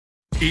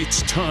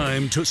It's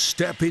time to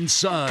step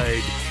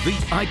inside the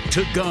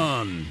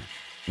Octagon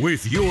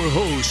with your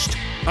host,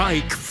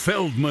 Ike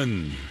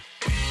Feldman.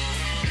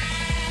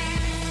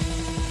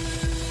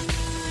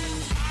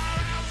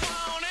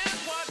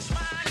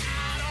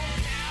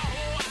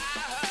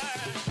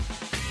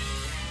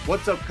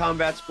 What's up,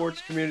 combat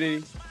sports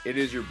community? It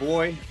is your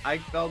boy,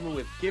 Ike Feldman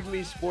with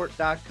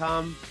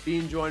GiveMeSport.com,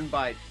 being joined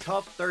by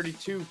TUF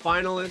 32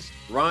 finalist,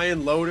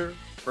 Ryan Loder.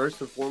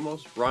 First and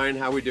foremost, Ryan,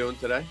 how we doing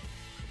today?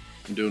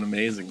 I'm doing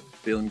amazing.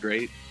 Feeling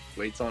great.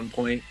 Weight's on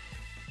point.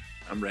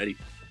 I'm ready.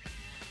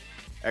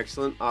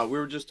 Excellent. We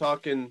were just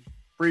talking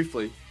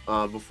briefly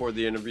before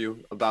the interview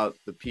about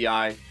the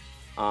PI.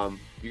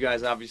 You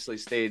guys obviously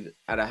stayed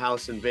at a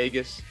house in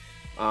Vegas.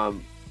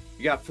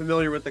 You got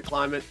familiar with the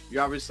climate.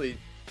 You're obviously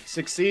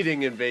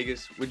succeeding in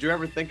Vegas. Would you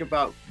ever think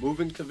about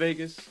moving to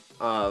Vegas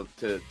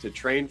to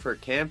train for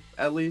camp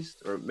at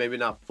least, or maybe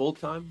not full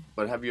time,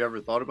 but have you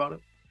ever thought about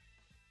it?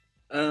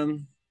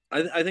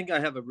 I think I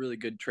have a really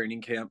good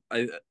training camp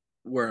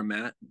where I'm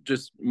at,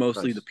 just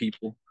mostly Nice. the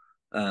people.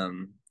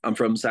 I'm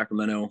from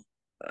Sacramento.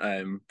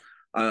 I'm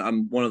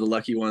one of the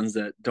lucky ones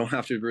that don't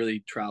have to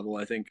really travel.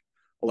 I think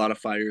a lot of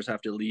fighters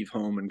have to leave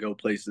home and go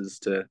places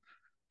to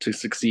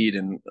succeed,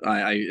 and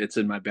it's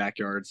in my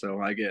backyard,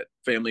 so I get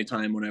family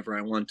time whenever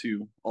I want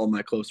to. All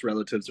my close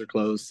relatives are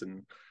close,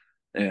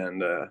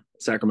 and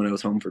Sacramento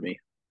is home for me.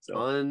 So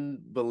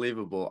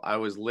Unbelievable. I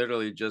was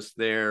literally just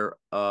there.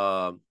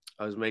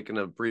 I was making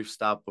a brief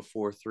stop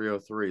before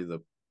 303, the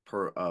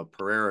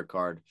Pereira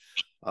card.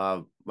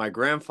 My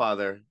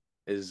grandfather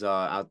is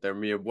out there,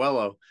 mi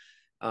abuelo.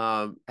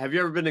 Have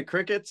you ever been to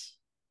Crickets?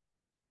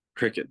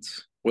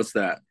 crickets. What's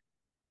that?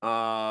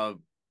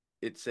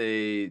 It's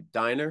a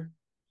diner.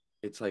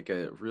 It's like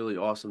a really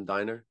awesome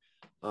diner.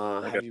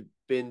 Okay. Have you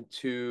been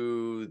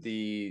to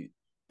the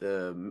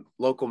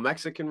local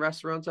Mexican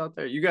restaurants out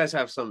there? You guys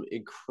have some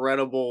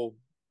incredible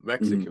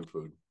Mexican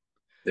food.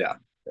 Yeah.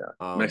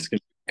 Mexican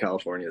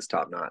California is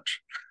top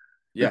notch.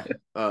 Yeah.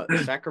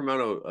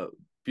 Sacramento,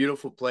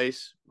 beautiful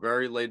place,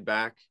 very laid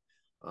back,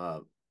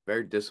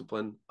 very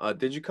disciplined.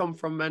 Did you come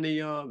from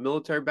any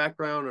military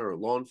background or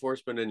law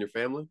enforcement in your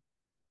family?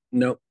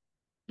 Nope.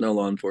 No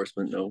law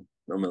enforcement, no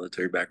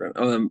military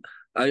background.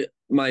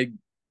 My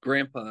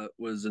grandpa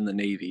was in the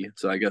Navy,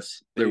 so I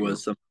guess there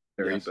was some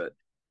military, Yes.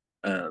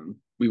 but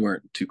we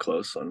weren't too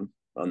close on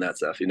that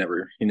stuff. He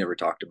never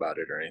talked about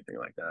it or anything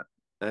like that.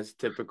 That's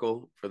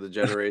typical for the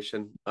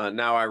generation.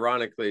 Now,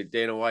 ironically,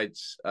 Dana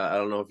White's, I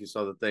don't know if you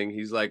saw the thing.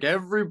 He's like,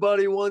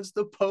 everybody wants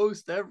to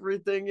post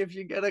everything. If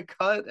you get a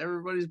cut,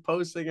 everybody's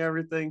posting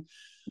everything.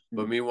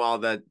 But meanwhile,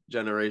 that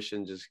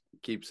generation just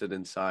keeps it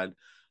inside.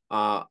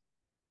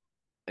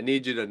 I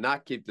need you to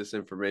not keep this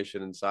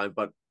information inside,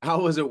 but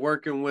how was it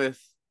working with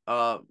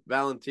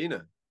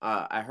Valentina?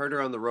 I heard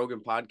her on the Rogan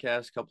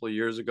podcast a couple of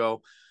years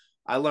ago.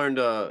 I learned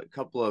a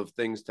couple of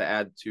things to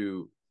add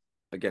to,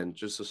 again,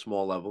 just a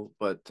small level,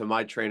 but to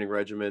my training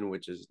regimen,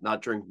 which is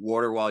not drink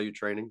water while you're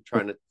training,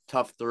 trying to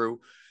tough through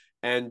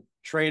and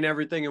train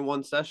everything in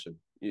one session.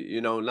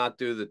 You know, not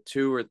do the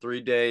 2 or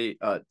 3 day,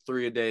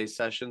 3-a-day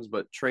sessions,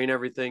 but train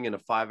everything in a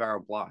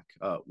 5-hour block.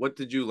 What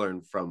did you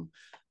learn from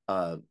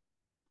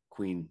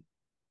Queen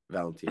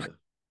Valentina?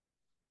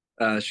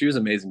 She was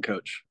an amazing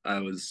coach. I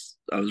was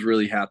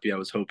really happy. I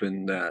was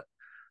hoping that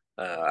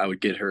I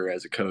would get her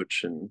as a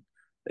coach, and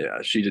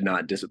yeah, she did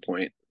not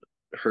disappoint.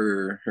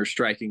 Her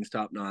striking's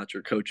top notch.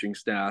 Her coaching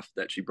staff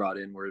that she brought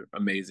in were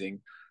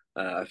amazing.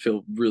 I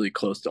feel really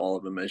close to all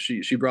of them, as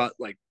she brought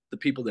like the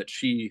people that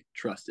she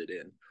trusted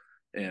in,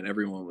 and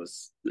everyone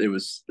was it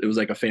was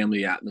like a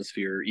family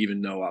atmosphere.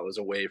 Even though I was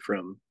away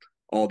from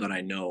all that I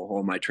know,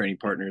 all my training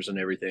partners and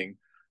everything,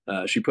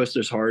 she pushed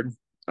us hard.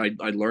 I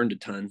learned a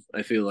ton.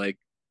 I feel like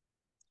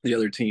the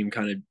other team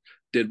kind of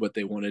did what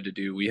they wanted to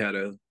do. We had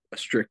a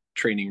strict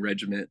training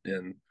regimen,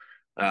 and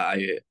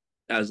I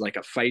as like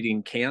a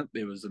fighting camp,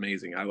 it was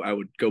amazing. I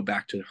would go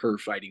back to her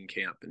fighting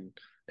camp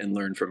and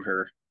learn from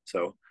her.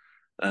 So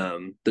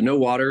the no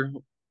water,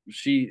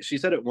 she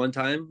said it one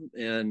time,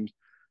 and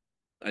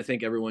I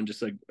think everyone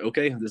just like,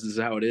 okay, this is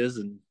how it is,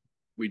 and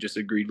we just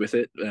agreed with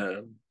it.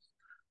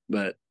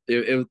 But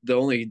the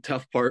only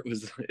tough part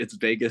was it's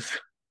Vegas,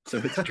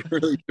 so it's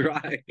really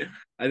dry.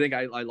 I think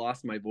I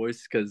lost my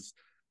voice because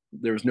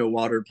there was no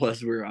water.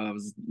 Plus, where I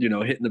was,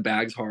 hitting the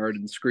bags hard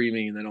and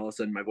screaming, and then all of a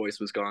sudden my voice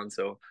was gone.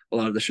 So a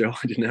lot of the show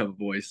I didn't have a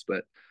voice,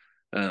 but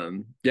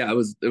yeah, it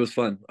was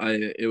fun.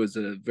 It was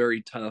a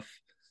very tough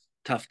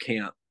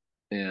camp,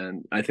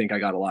 and I think I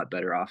got a lot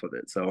better off of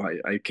it. So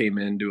I came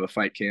into a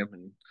fight camp,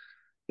 and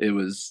it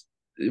was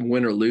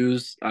win or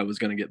lose, I was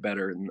going to get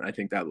better, and I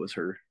think that was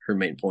her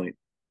main point.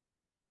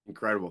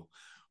 Incredible.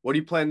 What do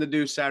you plan to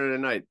do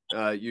Saturday night?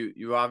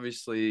 You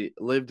obviously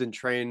lived and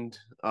trained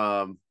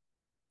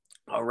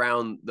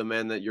around the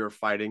man that you're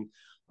fighting.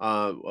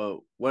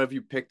 What have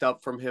you picked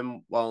up from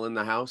him while in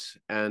the house?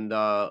 And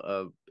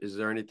is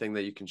there anything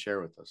that you can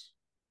share with us?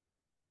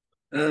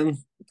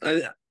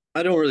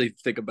 I don't really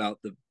think about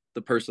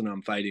the person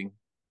I'm fighting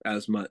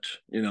as much.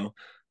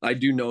 I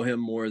do know him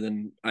more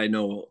than I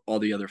know all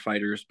the other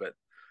fighters, but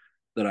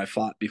that I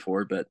fought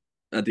before, but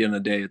at the end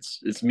of the day,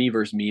 it's me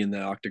versus me in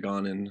the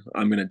octagon, and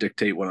I'm going to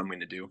dictate what I'm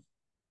going to do.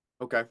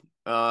 Okay.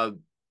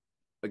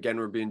 Again,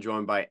 we're being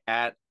joined by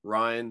at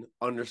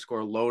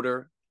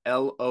Ryan_Loder,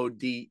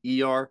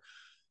 Loder.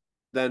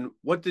 Then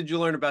what did you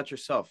learn about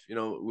yourself? You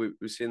know,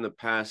 we've seen the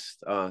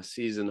past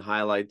season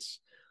highlights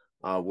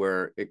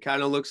where it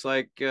kind of looks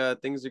like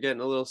things are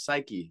getting a little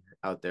psyche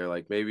out there.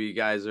 Like maybe you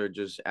guys are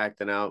just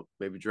acting out,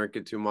 maybe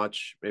drinking too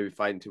much, maybe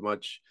fighting too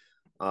much,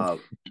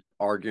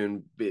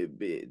 arguing,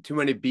 too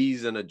many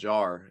bees in a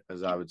jar,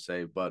 as I would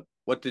say. But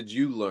what did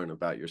you learn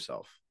about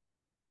yourself?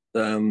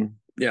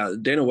 Yeah,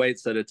 Dana White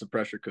said it's a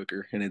pressure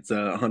cooker, and it's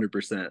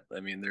 100%. I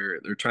mean,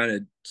 they're trying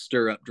to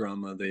stir up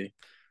drama. They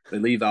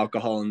leave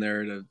alcohol in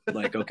there to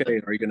like,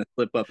 okay, are you going to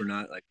slip up or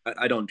not? Like,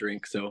 I don't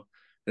drink, so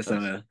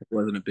it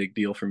wasn't a big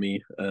deal for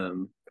me.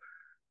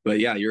 But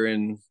yeah, you're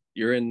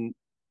in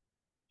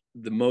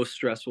the most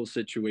stressful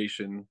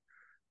situation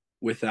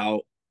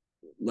without,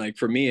 like,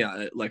 for me,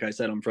 like I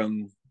said, I'm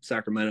from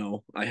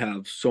Sacramento. I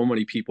have so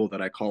many people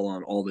that I call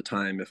on all the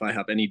time if I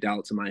have any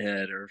doubts in my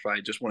head, or if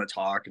I just want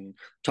to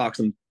talk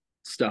some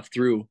stuff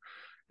through.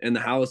 In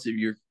the house,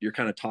 you're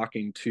kind of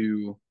talking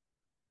to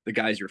the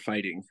guys you're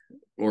fighting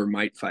or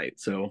might fight,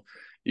 so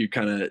you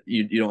kind of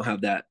you don't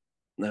have that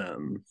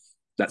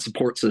that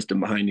support system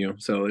behind you.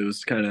 So it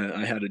was kind of,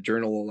 I had to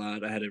journal a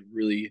lot. I had to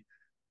really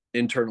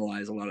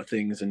internalize a lot of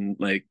things, and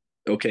like,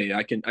 okay,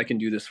 I can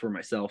do this for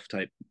myself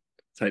type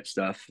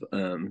stuff.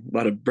 A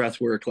lot of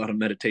breath work, a lot of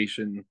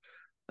meditation,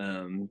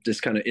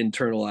 just kind of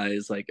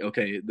internalize, like,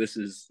 okay,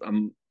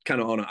 I'm kind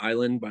of on an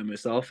island by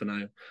myself, and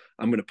I'm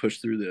going to push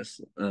through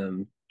this.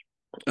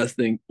 I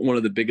think one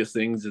of the biggest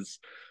things is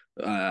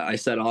I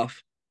set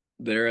off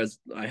there as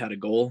I had a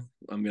goal.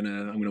 I'm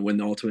gonna win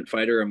the Ultimate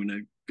Fighter. I'm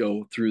gonna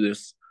go through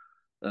this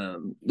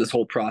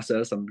whole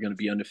process. I'm gonna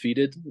be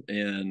undefeated,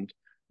 and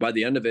by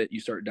the end of it,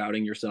 you start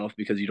doubting yourself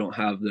because you don't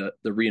have the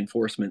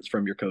reinforcements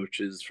from your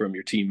coaches, from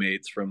your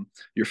teammates, from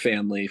your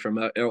family, from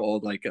all,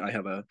 like, I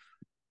have a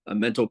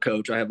mental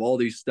coach. I have all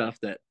these stuff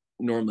that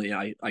normally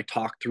I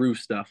talk through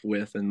stuff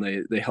with, and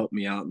they help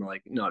me out, and they're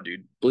like, no,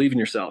 dude, believe in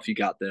yourself. You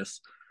got this.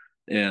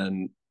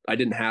 And I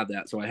didn't have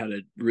that. So I had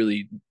to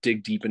really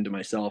dig deep into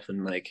myself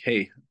and like,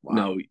 hey, wow,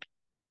 no,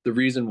 the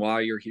reason why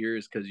you're here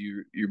is because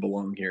you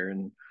belong here.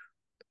 And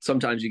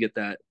sometimes you get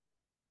that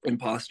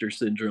imposter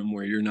syndrome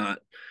where you're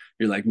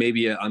like,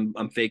 maybe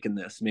I'm faking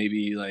this.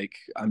 Maybe like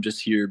I'm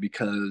just here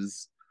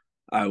because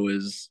I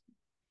was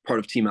part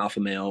of Team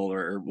Alpha Male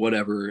or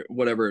whatever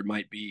it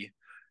might be.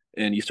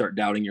 And you start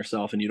doubting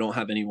yourself, and you don't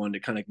have anyone to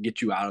kind of get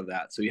you out of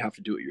that. So you have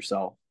to do it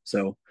yourself.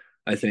 So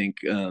I think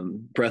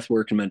breath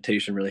work and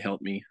meditation really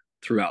helped me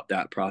throughout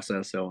that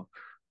process. So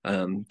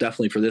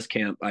definitely for this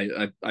camp,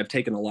 I've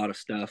taken a lot of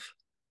stuff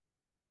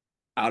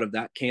out of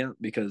that camp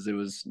because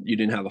you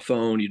didn't have a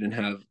phone, you didn't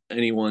have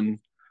anyone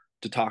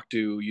to talk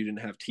to, you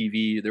didn't have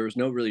TV, there was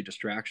no really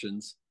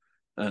distractions.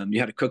 You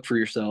had to cook for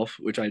yourself,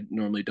 which I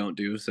normally don't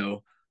do.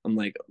 So I'm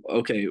like,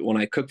 okay, when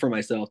I cook for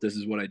myself, this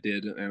is what I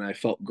did, and I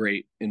felt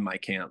great in my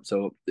camp.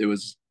 So it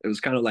was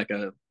kind of like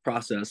a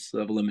process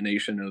of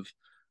elimination of,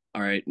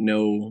 all right,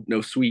 no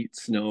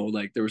sweets, no,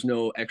 like, there was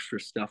no extra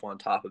stuff on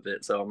top of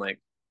it. So I'm like,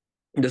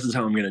 this is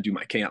how I'm going to do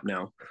my camp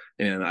now,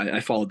 and I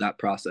followed that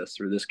process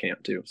through this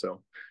camp too.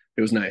 So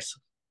it was nice.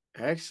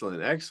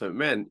 Excellent,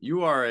 man.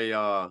 You are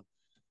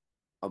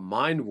a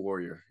mind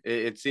warrior.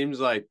 It seems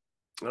like,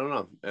 I don't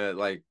know,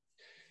 like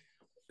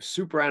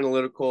super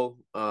analytical,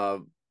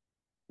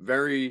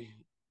 very,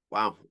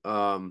 wow,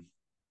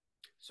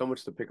 so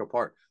much to pick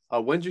apart.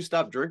 When did you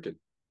stop drinking?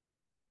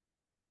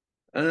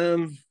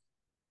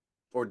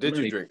 Or did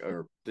you drink,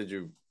 or did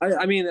you?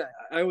 I mean,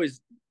 it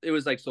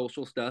was like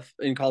social stuff.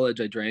 In college,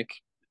 I drank.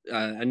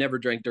 I never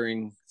drank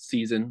during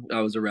season.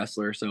 I was a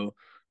wrestler, so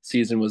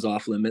season was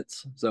off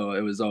limits. So it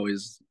was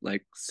always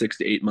like 6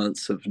 to 8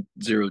 months of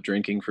zero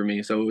drinking for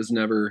me. So it was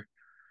never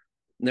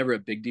a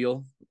big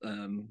deal.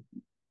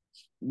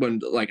 When,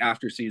 like,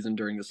 after season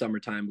during the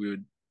summertime, we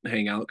would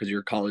hang out because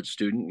you're a college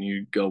student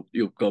and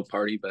you'll go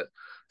party. But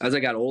as I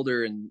got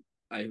older and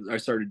I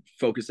started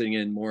focusing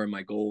in more on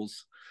my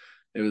goals,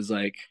 it was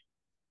like,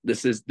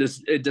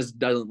 it just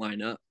doesn't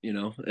line up.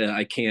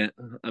 I can't.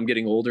 I'm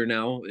getting older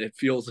now. It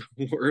feels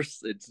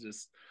worse.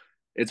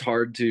 It's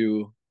hard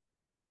to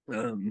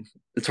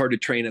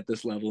train at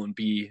this level and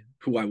be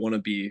who I want to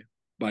be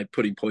by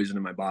putting poison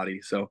in my body.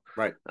 So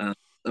right.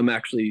 I'm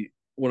actually,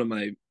 one of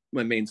my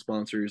main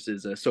sponsors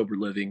is Sober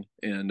Living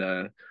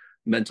and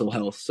mental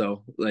health.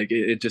 So like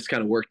it just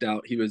kind of worked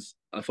out. He was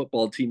a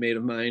football teammate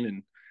of mine,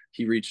 and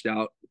he reached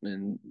out,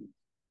 and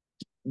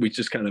we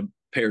just kind of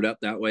paired up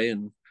that way.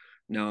 And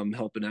now I'm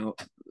helping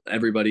out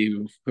everybody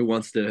who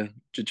wants to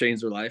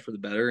change their life for the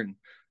better. And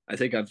I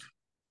think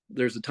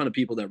there's a ton of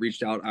people that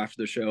reached out after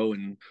the show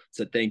and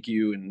said thank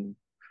you, and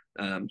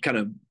kind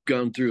of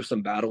gone through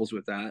some battles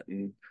with that.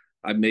 And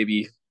I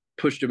maybe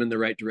pushed them in the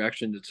right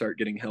direction to start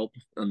getting help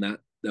on that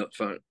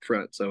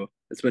front. So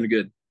it's been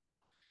good.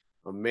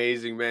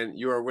 Amazing, man.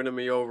 You are winning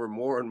me over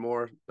more and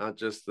more, not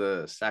just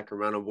the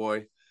Sacramento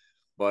boy,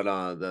 But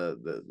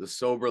the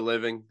sober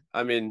living,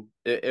 I mean,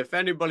 if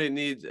anybody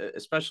needs,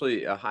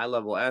 especially a high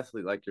level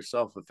athlete like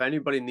yourself, if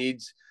anybody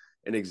needs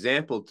an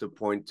example to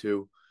point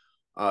to,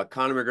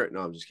 Conor McGregor. No,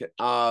 I'm just kidding.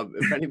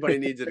 If anybody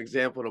needs an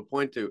example to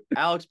point to,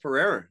 Alex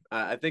Pereira.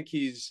 I think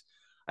he's.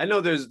 I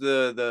know there's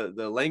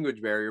the language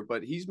barrier,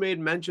 but he's made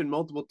mention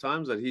multiple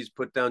times that he's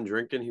put down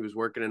drinking. He was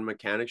working in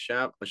a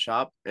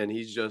shop, and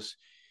he's just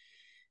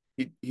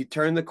he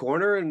turned the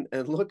corner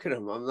and look at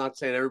him. I'm not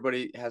saying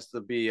everybody has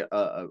to be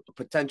a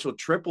potential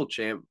triple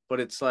champ, but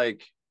it's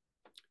like,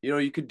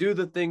 you could do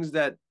the things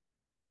that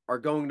are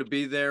going to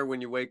be there when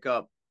you wake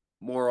up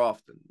more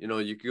often.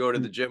 You could go to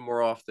the gym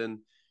more often.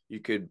 You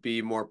could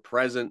be more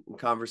present in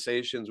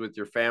conversations with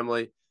your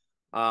family.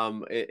 I've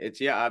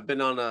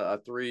been on a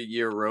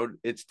 3-year road.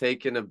 It's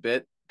taken a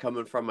bit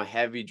coming from a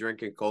heavy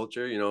drinking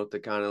culture, to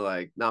kind of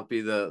like not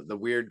be the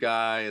weird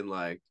guy, and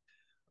like,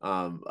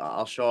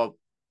 I'll show up,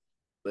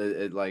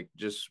 like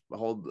just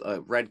hold a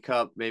red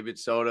cup, maybe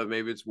it's soda,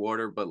 maybe it's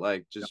water, but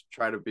like just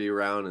try to be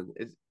around,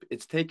 and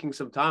it's taking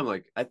some time.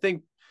 Like, I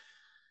think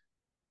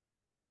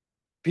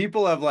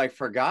people have like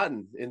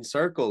forgotten in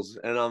circles,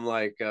 and I'm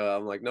like,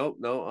 nope,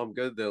 no, I'm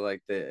good. They're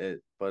like,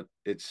 but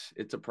it's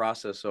a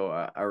process. So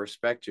I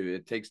respect you.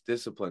 It takes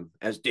discipline,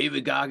 as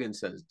David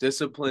Goggins says.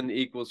 Discipline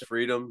equals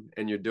freedom,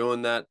 and you're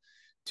doing that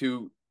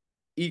to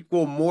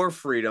equal more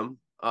freedom,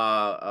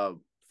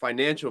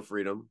 financial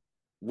freedom.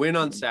 Win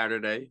on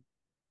Saturday,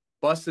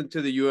 bust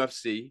into the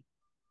UFC,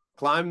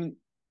 climb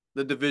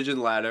the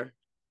division ladder,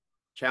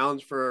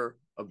 challenge for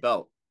a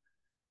belt.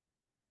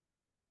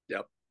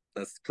 Yep,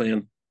 that's the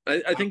plan.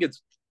 I think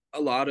it's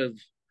a lot of,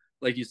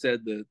 like you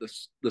said,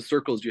 the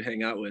circles you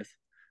hang out with.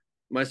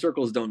 My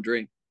circles don't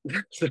drink,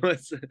 so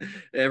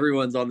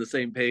everyone's on the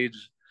same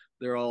page.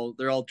 They're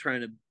all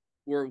trying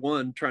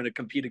to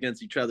compete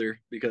against each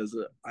other, because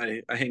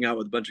I hang out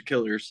with a bunch of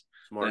killers.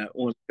 Smart. That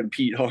want to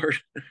compete hard,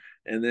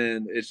 and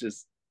then it's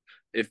just,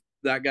 if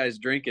that guy's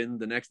drinking,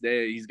 the next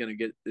day he's gonna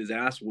get his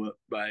ass whooped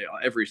by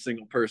every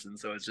single person.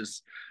 So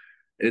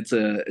it's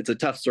a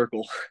tough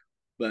circle,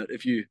 but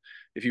if you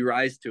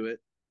rise to it,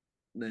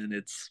 then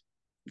it's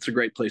a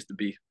great place to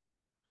be.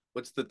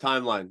 What's the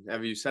timeline?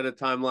 Have you set a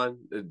timeline?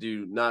 Do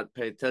you not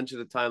pay attention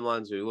to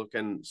timelines? Are you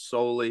looking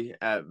solely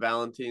at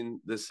Valentin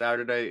this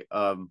Saturday?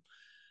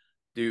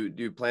 Do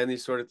you plan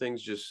these sort of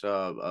things? Just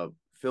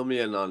fill me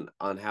in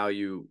on how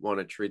you want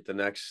to treat the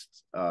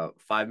next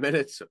 5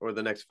 minutes or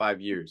the next 5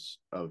 years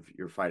of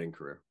your fighting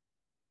career.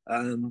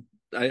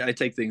 I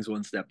take things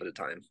one step at a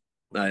time.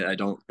 I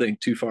don't think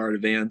too far in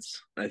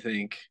advance. I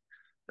think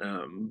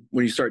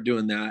when you start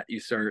doing that, you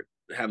start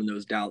having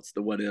those doubts,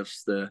 the what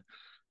ifs,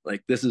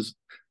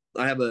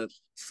 I have a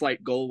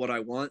slight goal, what I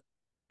want,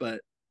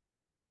 but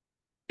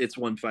it's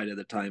one fight at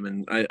a time.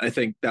 And I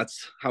think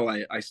that's how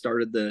I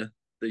started the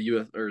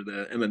UF or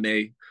the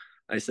MMA.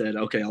 I said,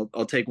 okay,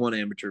 I'll take one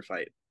amateur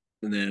fight.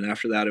 And then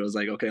after that, it was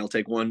like, okay, I'll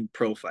take one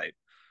pro fight.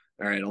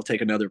 All right, I'll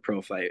take another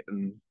pro fight.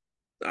 And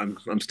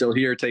I'm still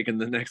here taking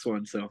the next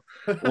one. So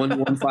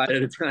one fight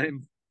at a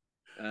time.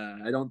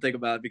 I don't think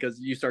about it, because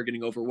you start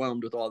getting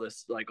overwhelmed with all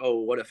this, like,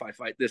 oh, what if I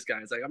fight this guy?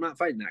 It's like, I'm not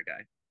fighting that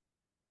guy.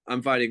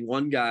 I'm fighting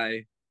one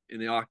guy in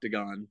the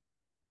octagon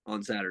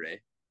on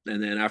Saturday.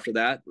 And then after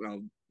that,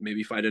 I'll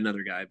maybe fight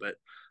another guy, but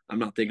I'm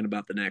not thinking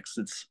about the next.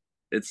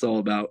 It's all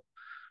about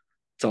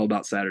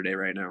Saturday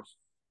right now.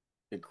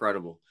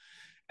 Incredible.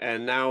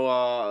 And now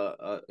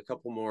a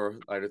couple more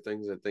lighter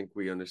things. I think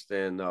we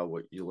understand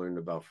what you learned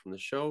about from the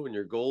show and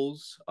your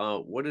goals.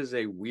 What is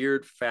a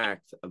weird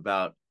fact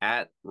about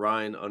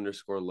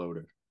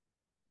 @Ryan_Loder?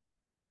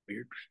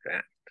 Weird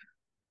fact.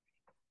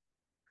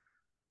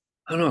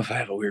 I don't know if I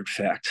have a weird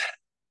fact.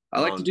 I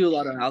like to do a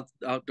lot of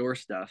outdoor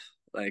stuff.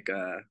 Like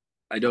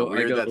I don't.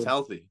 Weird, that's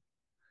healthy.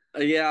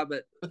 Yeah,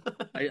 but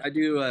I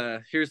do.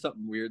 Here's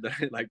something weird that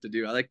I like to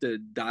do. I like to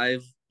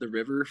dive the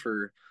river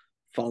for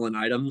fallen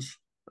items,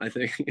 I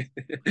think.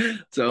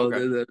 So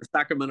okay. the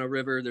Sacramento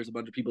River, there's a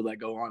bunch of people that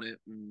go on it,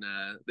 and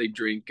they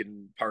drink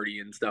and party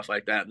and stuff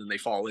like that, and then they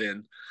fall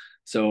in.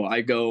 So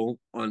I go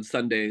on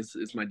Sundays,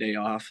 it's my day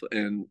off,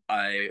 and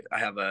I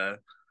have a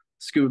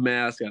scuba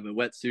mask, I have a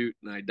wetsuit,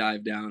 and I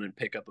dive down and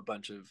pick up a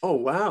bunch of. Oh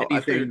wow! I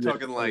think you're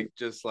talking like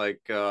just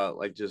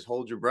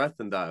hold your breath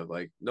and dive,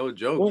 like no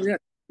joke. Well,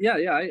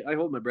 yeah. I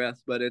hold my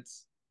breath, but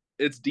it's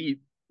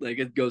deep. Like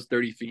it goes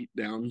 30 feet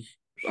down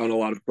on a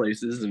lot of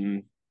places,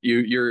 and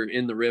you're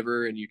in the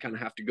river, and you kind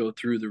of have to go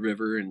through the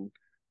river. And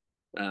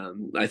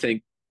I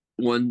think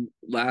one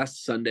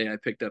last Sunday I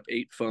picked up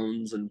 8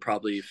 phones and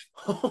probably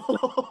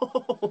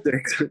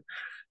 6.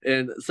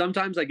 And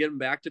sometimes I get them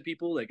back to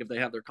people, like if they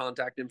have their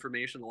contact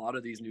information. A lot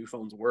of these new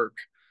phones work,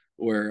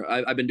 where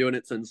I've been doing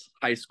it since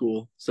high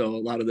school, so a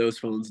lot of those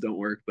phones don't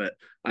work. But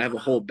I have a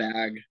whole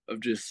bag of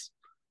just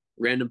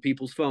random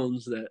people's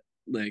phones that,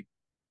 like,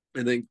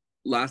 I think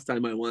last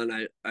time I went,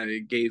 I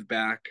gave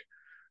back,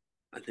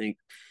 I think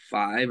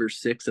 5 or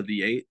 6 of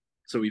the 8.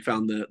 So we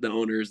found the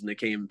owners, and they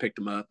came and picked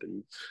them up,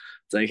 and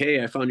it's like,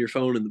 hey, I found your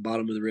phone in the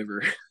bottom of the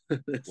river. So,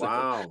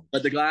 wow.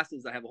 But the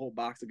glasses, I have a whole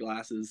box of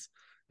glasses,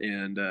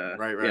 and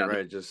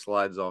right. Just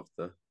slides off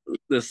the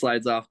this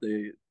slides off,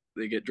 they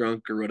get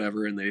drunk or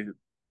whatever, and they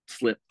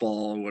slip,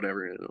 fall, or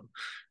whatever. You know,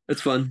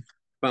 it's fun.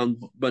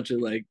 Found a bunch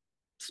of like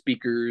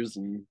speakers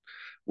and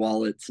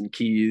wallets and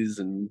keys,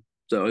 and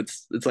so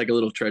it's like a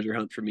little treasure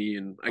hunt for me.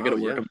 And I got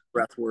to work on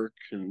breath work,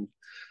 and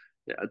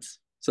yeah,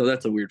 so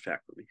that's a weird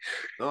fact for me.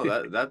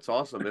 Oh, that's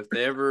awesome. If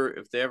they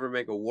ever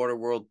make a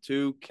Waterworld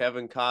 2,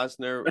 Kevin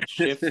Costner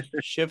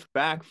shift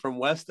back from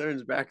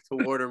westerns back to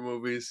water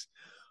movies.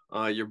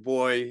 Your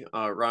boy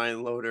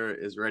Ryan Loder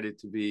is ready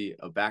to be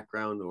a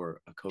background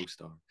or a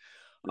co-star.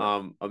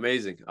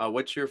 Amazing.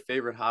 What's your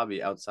favorite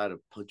hobby outside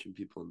of punching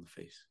people in the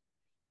face?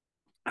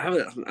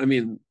 I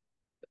mean,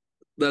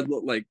 that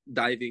like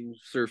diving,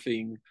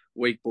 surfing,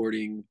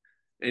 wakeboarding,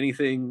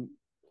 anything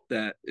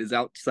that is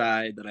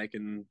outside that I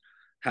can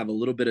have a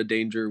little bit of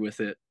danger with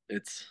it.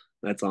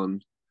 That's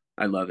on.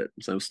 I love it.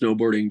 So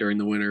snowboarding during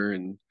the winter,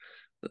 and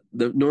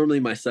normally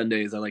my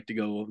Sundays I like to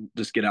go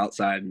just get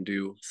outside and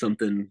do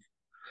something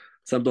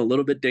a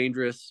little bit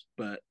dangerous,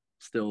 but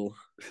still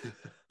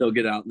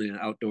get out in the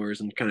outdoors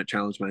and kind of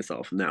challenge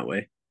myself in that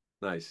way.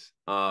 Nice.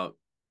 I'm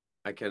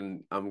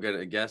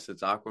gonna guess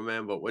it's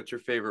Aquaman, but what's your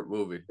favorite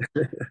movie?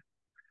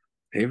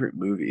 Favorite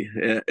movie?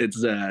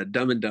 It's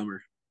Dumb and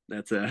Dumber.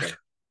 That's okay.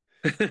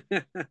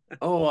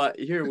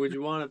 Here, would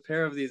you want a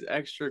pair of these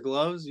extra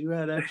gloves? You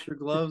had extra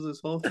gloves this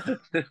whole time.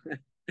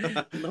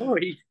 No,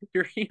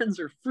 your hands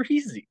are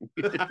freezing.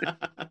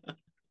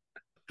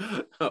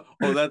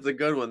 Oh, that's a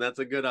good one. That's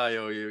a good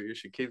IOU. You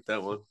should keep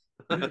that one.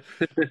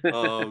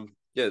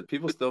 Yeah,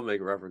 people still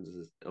make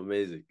references.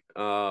 Amazing.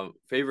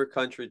 Favorite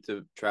country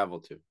to travel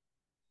to?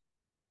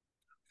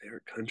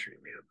 Favorite country,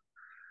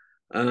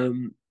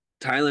 man.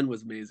 Thailand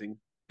was amazing.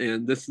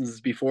 And this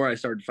is before I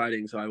started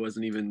fighting, so I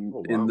wasn't even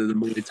into the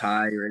Muay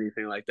Thai or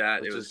anything like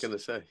that. I was just gonna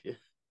say, yeah.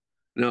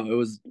 No, it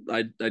was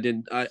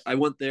I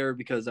went there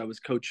because I was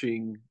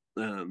coaching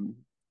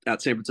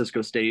at San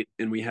Francisco State,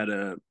 and we had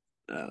a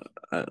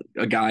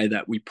guy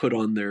that we put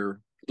on their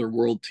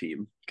world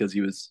team because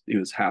he was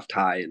half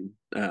Thai,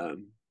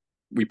 and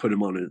we put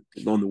him on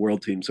the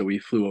world team. So we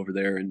flew over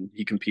there, and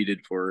he competed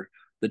for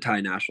the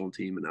Thai national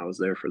team, and I was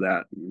there for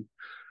that. And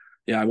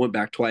yeah, I went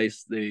back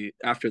twice.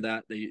 After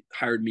that they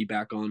hired me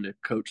back on to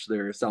coach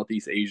their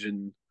Southeast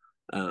Asian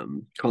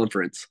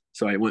conference.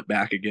 So I went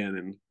back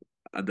again,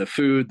 and the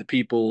food, the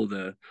people,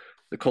 the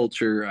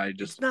culture,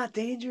 it's not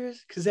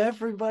dangerous because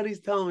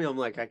everybody's telling me, I'm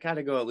like, I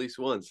gotta go at least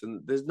once,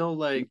 and there's no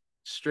like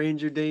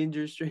stranger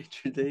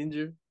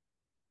danger.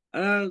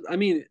 I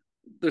mean,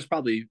 there's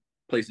probably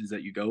places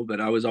that you go, but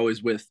I was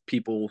always with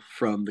people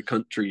from the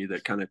country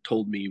that kind of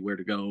told me where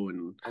to go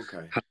and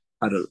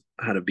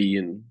how to be,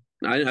 and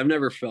I've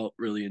never felt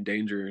really in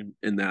danger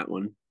in that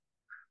one.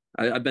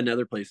 I've been to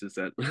other places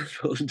that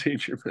felt in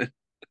danger, but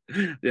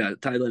yeah,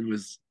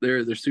 Thailand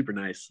they're super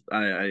nice.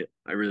 I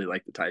really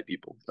like the Thai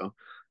people, so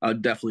I'll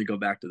definitely go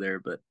back to there.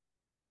 But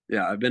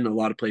yeah, I've been to a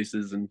lot of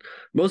places, and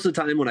most of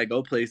the time when I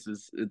go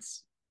places,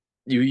 it's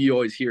you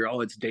always hear,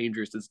 oh, it's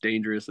dangerous,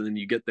 and then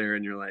you get there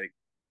and you're like,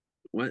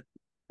 what?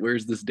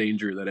 Where's this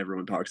danger that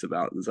everyone talks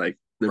about? It's like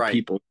the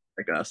people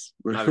like us.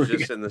 I was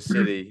just in the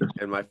city,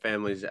 and my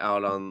family's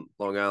out on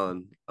Long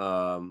Island.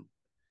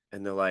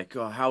 And they're like,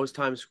 oh, how was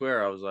Times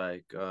Square? I was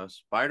like,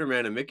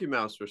 Spider-Man and Mickey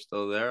Mouse were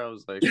still there. I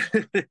was like,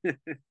 it's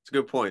a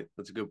good point.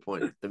 That's a good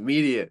point. The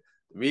media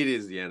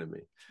is the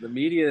enemy. The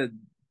media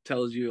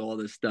tells you all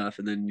this stuff,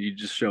 and then you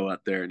just show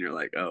up there and you're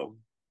like, oh,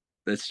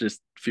 that's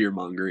just fear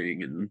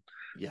mongering and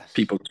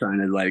people trying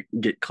to like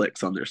get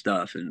clicks on their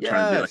stuff and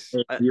trying to be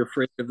like, hey, you're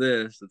afraid of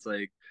this. It's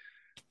like,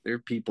 they're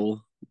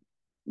people.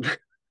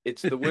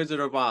 It's the Wizard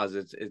of Oz.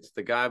 It's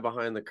the guy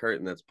behind the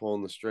curtain that's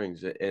pulling the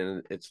strings,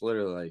 and it's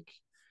literally like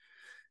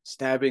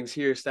stabbings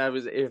here,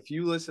 stabbings. If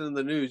you listen to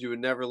the news, you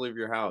would never leave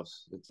your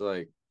house. It's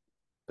like,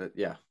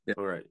 yeah.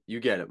 All right, you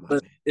get it,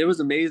 man. It was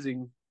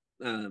amazing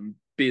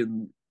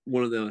being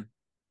one of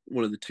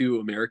the two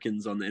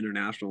Americans on the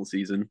international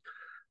season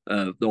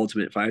of The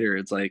Ultimate Fighter.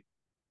 It's like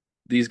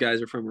these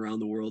guys are from around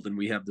the world, and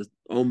we have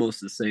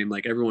almost the same.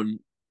 Like everyone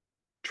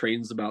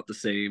trains about the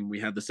same. We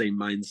have the same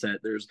mindset.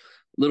 There's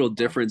little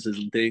differences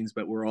in things,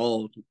 but we're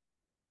all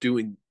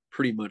doing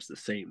pretty much the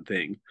same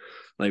thing.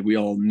 Like we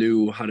all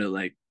knew how to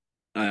like.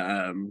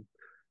 One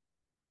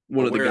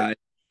of the guys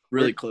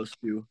really close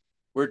to.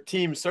 We're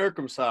team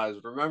circumcised.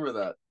 Remember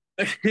that.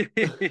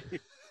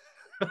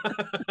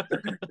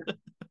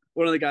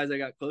 One of the guys I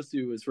got close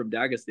to was from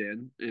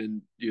Dagestan,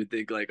 and you'd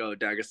think like, oh,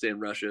 Dagestan,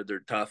 Russia, they're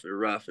tough, they're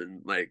rough,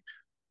 and like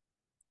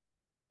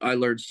I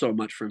learned so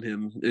much from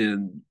him,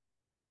 and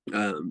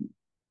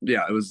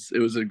yeah, it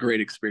was a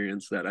great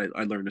experience that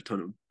I learned a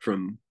ton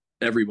from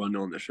everyone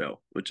on the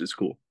show, which is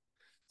cool.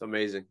 It's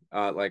amazing.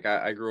 Like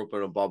I grew up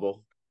in a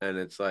bubble, and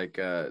it's like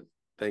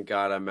thank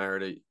God I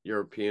married a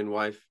European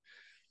wife.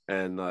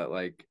 And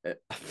like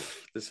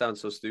this sounds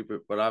so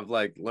stupid, but I've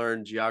like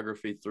learned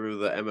geography through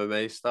the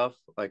MMA stuff.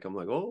 Like I'm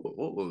like,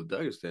 oh,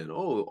 Dagestan,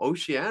 oh,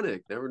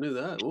 oceanic, never knew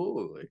that.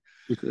 Oh,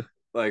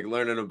 like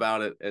learning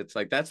about it. It's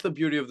like that's the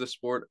beauty of the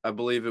sport. I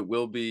believe it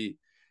will be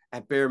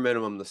at bare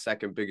minimum, the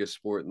second biggest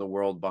sport in the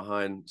world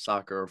behind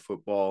soccer or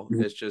football.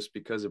 Mhm. It's just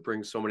because it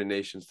brings so many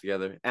nations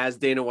together. As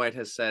Dana White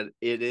has said,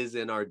 it is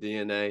in our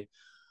DNA.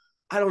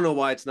 I don't know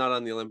why it's not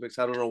on the Olympics.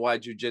 I don't know why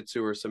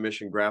jiu-jitsu or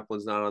submission grappling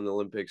is not on the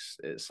Olympics.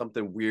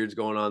 Something weird's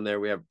going on there.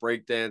 We have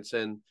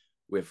breakdancing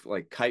with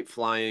like kite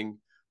flying.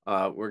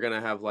 We're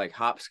gonna have like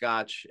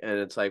hopscotch, and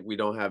it's like we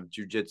don't have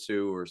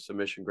jiu-jitsu or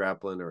submission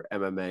grappling or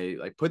MMA.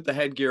 Like put the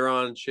headgear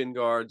on, shin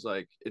guards.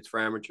 Like it's for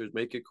amateurs.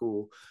 Make it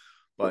cool.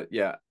 But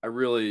yeah, I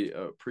really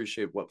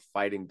appreciate what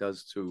fighting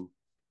does to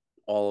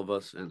all of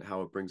us and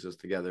how it brings us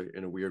together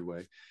in a weird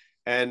way,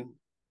 and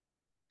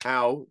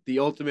how the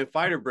Ultimate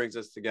Fighter brings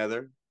us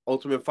together.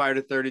 Ultimate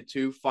Fighter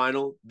 32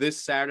 final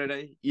this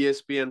Saturday,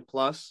 ESPN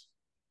Plus.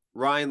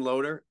 Ryan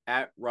Loder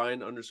at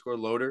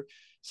Ryan_Loder,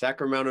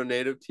 Sacramento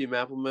native, Team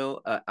Alpha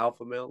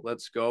Male.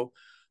 Let's go.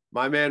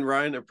 My man,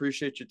 Ryan,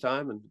 appreciate your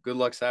time and good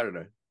luck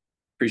Saturday.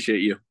 Appreciate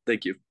you.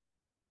 Thank you.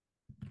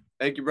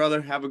 Thank you,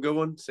 brother. Have a good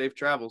one. Safe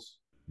travels.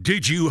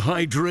 Did you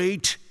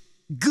hydrate?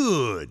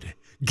 Good.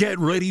 Get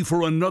ready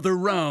for another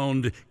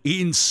round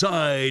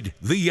inside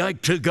the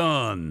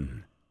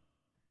octagon.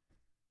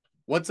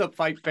 What's up,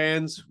 fight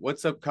fans?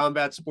 What's up,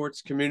 combat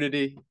sports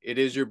community? It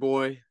is your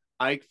boy,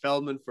 Ike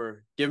Feldman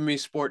for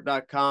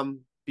GiveMeSport.com,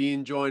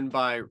 being joined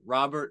by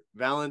Robert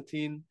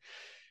Valentin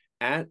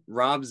at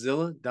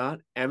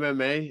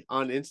robzilla.mma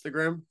on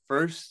Instagram.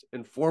 First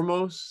and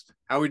foremost,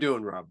 how we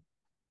doing, Rob?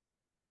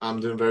 I'm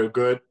doing very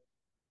good.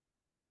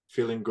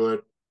 Feeling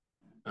good.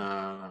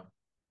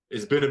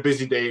 It's been a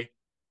busy day.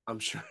 I'm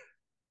sure.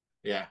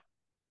 Yeah.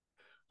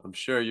 I'm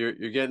sure you're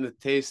getting a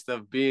taste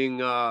of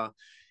being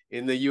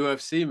in the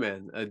UFC,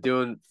 man,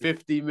 doing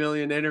 50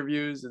 million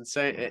interviews and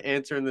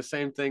answering the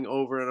same thing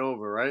over and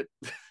over, right?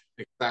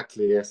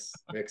 Exactly. Yes,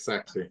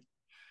 exactly.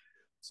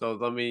 So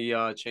let me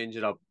change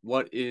it up.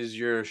 What is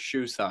your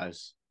shoe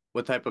size?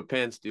 What type of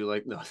pants do you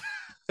like? No.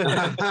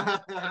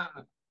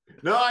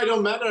 No, I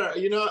don't matter.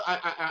 You know,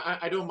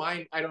 I don't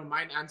mind. I don't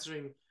mind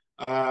answering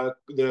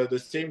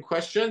the same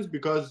questions,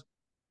 because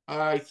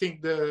I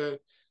think there's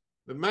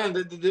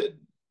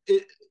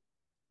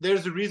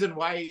a reason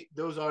why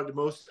those are the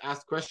most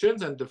asked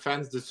questions, and the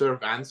fans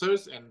deserve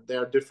answers, and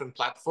there are different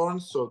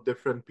platforms, so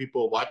different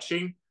people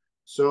watching.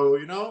 So,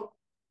 you know,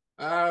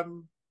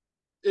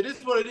 it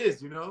is what it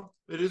is, you know?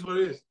 It is what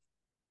it is.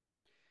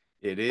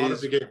 It Part of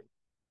is. the game.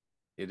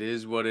 It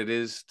is what it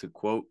is, to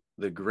quote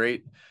the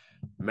great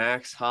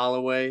Max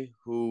Holloway,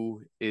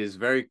 who is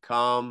very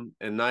calm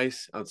and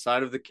nice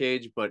outside of the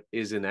cage, but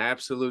is an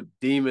absolute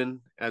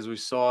demon, as we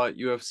saw at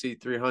UFC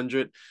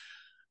 300.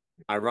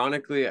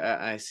 Ironically,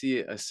 I see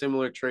a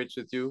similar traits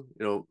with you,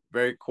 you know,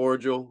 very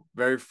cordial,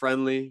 very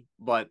friendly,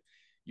 but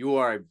you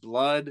are a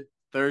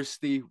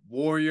bloodthirsty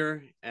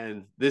warrior.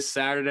 And this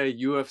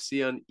Saturday,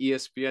 UFC on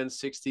ESPN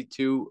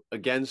 62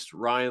 against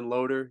Ryan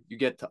Loder, you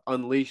get to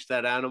unleash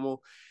that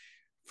animal.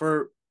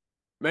 For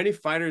many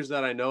fighters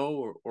that I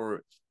know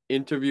or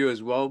interview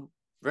as well,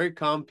 very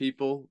calm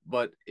people,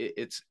 but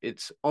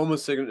it's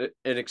almost like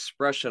an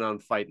expression on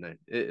fight night.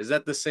 Is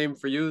that the same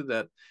for you,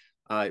 that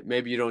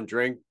maybe you don't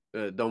drink,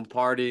 don't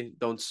party,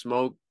 don't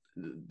smoke,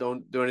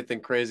 don't do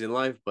anything crazy in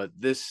life, but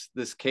this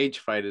cage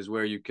fight is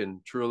where you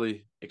can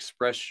truly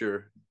express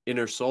your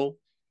inner soul?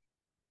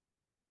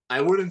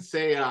 I wouldn't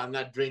say I'm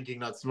not drinking,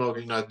 not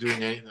smoking, not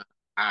doing anything.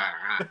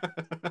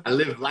 I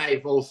live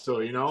life also,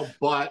 you know,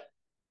 but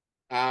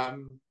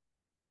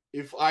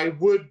if I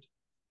would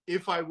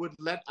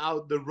let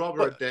out the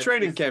rubber, that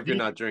training camp, you're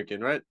not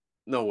drinking, right?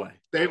 No way.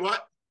 Say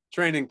what?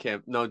 Training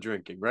camp, no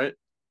drinking, right?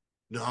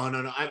 No.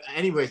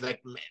 Anyways,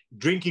 like,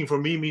 drinking for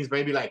me means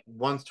maybe like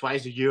once,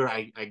 twice a year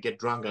I get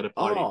drunk at a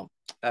party. Oh,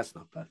 that's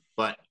not bad.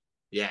 But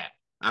yeah,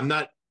 I'm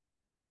not.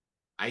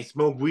 I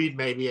smoke weed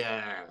maybe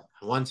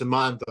once a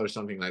month or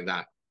something like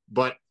that.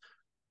 But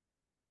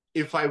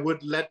if I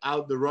would let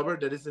out the rubber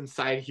that is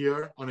inside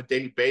here on a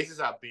daily basis,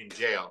 I'd be in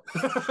jail.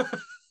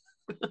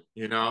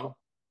 You know?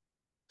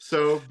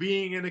 So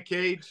being in a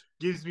cage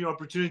gives me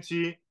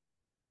opportunity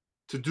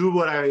to do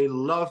what I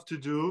love to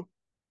do,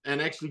 and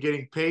actually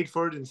getting paid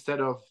for it instead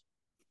of,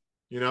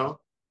 you know?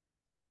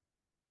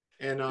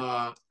 And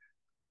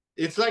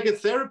it's like a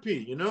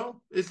therapy, you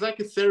know? It's like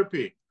a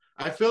therapy.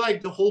 I feel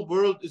like the whole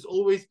world is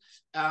always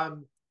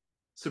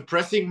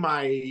suppressing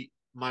my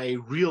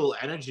real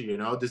energy, you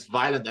know, this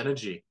violent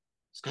energy.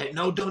 It's like,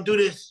 no, don't do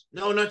this.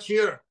 No, not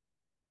here.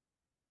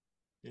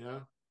 You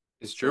know?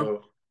 It's true.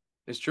 So,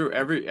 it's true.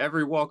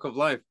 Every walk of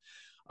life.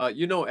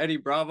 You know Eddie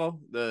Bravo,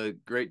 the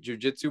great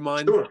jiu-jitsu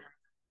mind?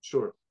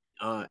 Sure.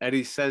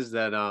 Eddie says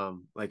that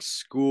like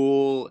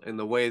school and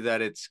the way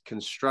that it's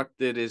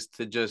constructed is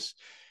to just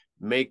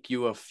make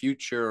you a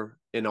future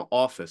in an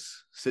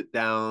office, sit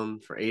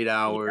down for 8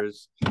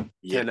 hours,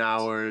 10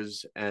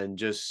 hours, and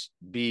just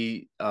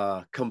be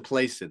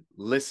complacent,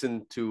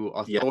 listen to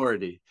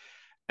authority.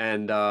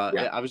 And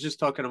I was just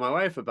talking to my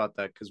wife about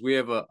that, because we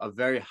have a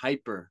very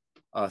hyper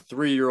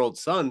 3-year-old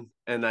son,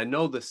 and I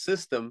know the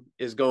system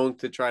is going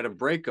to try to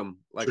break him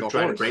like a horse.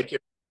 To break him.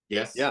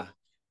 Yes. Yeah.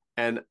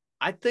 And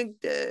I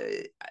think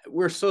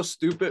we're so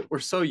stupid. We're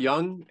so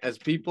young as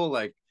people.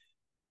 Like,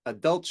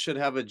 adults should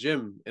have a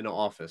gym in an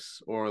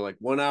office or like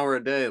 1 hour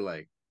a day.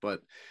 Like,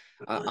 but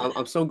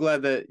I'm so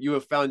glad that you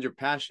have found your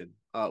passion.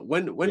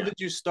 When did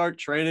you start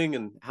training,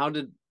 and how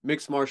did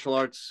mixed martial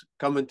arts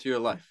come into your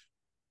life?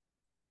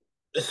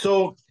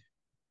 So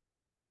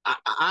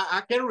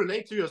I can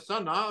relate to your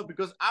son now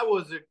because I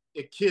was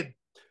a kid,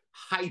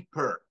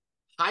 hyper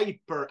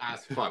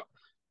as fuck,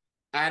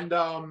 and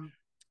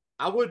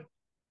I would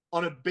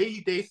on a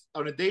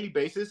daily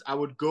basis I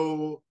would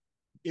go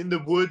in the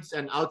woods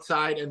and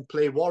outside and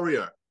play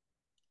warrior,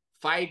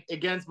 fight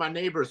against my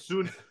neighbors.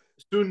 Soon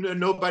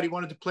nobody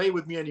wanted to play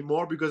with me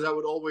anymore because I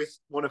would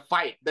always want to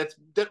fight.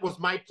 That was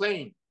my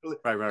playing.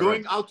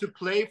 Going out to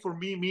play for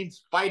me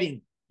means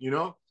fighting, you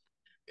know.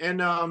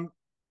 And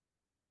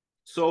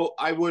so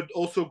I would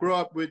also grow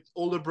up with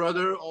older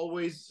brother,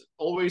 always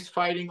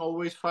fighting,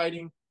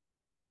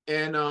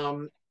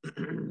 and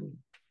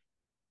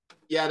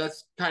yeah,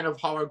 that's kind of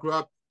how I grew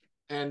up.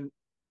 And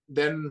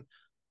then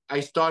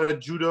I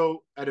started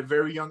judo at a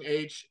very young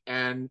age,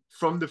 and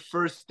from the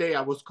first day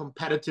I was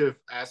competitive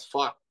as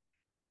fuck.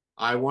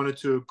 I wanted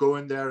to go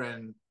in there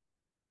and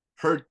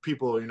hurt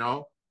people, you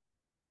know.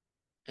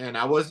 And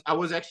I was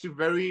actually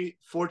very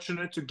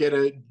fortunate to get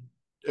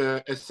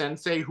a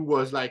sensei who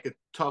was like a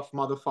tough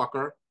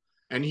motherfucker,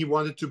 and he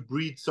wanted to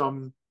breed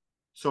some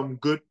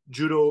good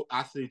judo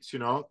athletes, you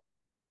know.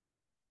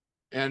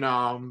 And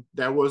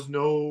there was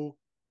no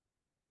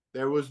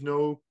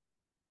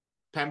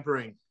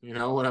pampering, you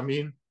know what I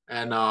mean?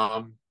 And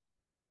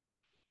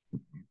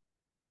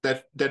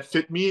that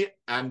fit me,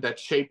 and that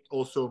shaped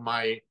also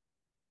my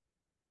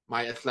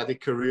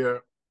athletic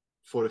career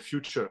for the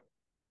future.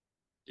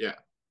 Yeah.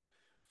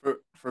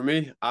 For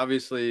me,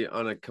 obviously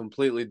on a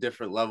completely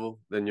different level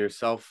than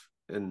yourself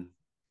and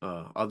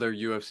other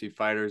UFC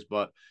fighters,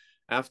 but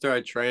after I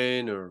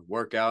train or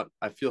work out,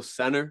 I feel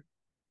center.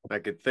 I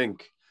could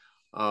think.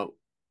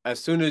 As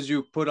soon as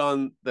you put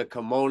on the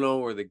kimono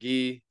or the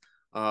gi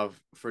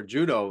for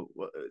judo,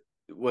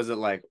 was it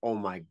like, oh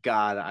my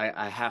God,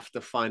 I have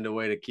to find a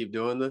way to keep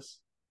doing this?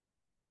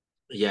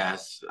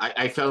 Yes,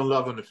 I fell in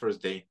love on the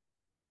first day.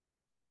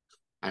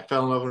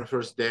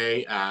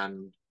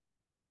 And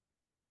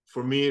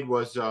for me it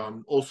was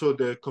also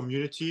the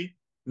community,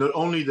 not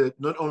only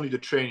the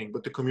training,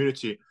 but the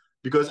community,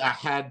 because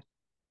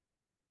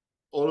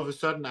all of a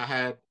sudden I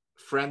had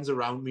friends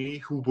around me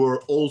who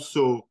were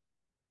also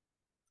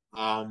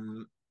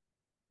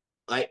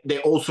like they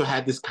also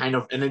had this kind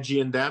of energy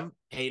in them.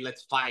 Hey,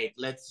 let's fight.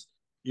 Let's,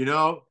 you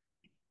know,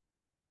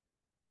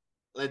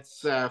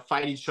 let's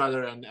fight each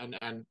other,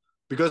 and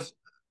because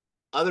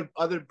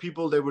other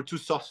people, they were too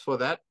soft for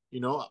that, you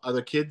know,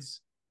 other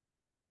kids,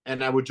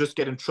 and I would just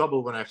get in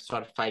trouble when I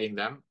started fighting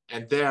them.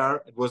 And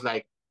there it was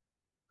like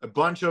a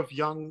bunch of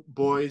young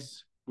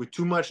boys with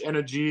too much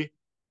energy,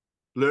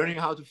 learning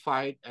how to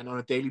fight, and on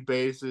a daily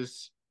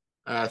basis,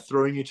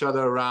 throwing each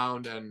other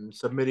around and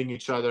submitting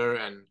each other,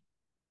 and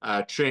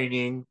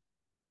training.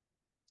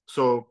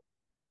 So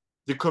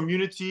the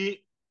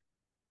community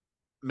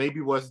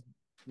maybe was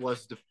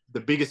the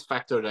biggest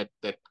factor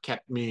that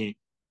kept me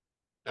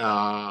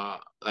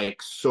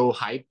like so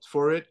hyped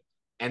for it.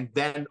 And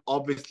then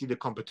obviously the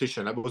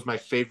competition, that was my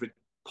favorite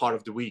part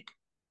of the week.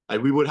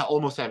 Like we would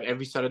almost have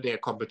every Saturday a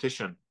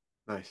competition.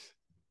 Nice.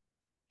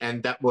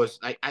 And that was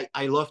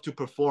I love to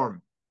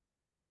perform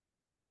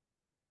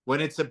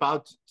when it's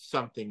about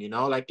something, you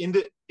know, like in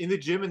the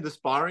gym, in the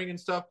sparring and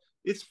stuff.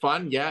 It's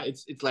fun, yeah,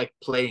 it's like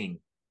playing.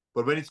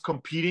 But when it's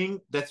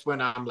competing, that's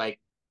when I'm like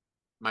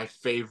my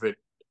favorite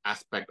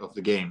aspect of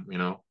the game, you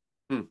know.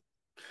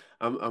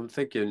 I'm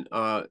thinking,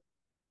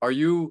 are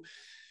you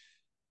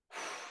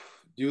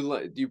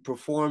do you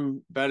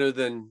perform better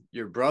than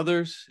your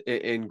brothers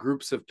in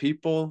groups of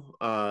people?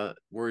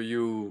 Were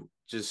you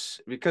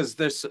just, because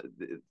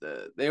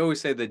they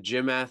always say the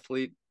gym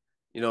athlete,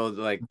 you know,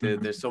 like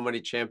there's so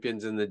many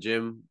champions in the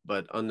gym,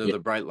 but under the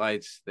bright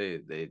lights,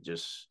 they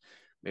just,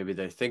 maybe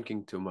they're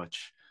thinking too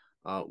much.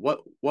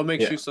 What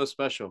makes you so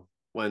special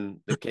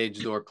when the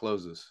cage door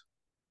closes?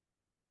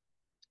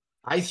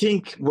 I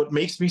think what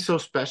makes me so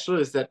special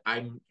is that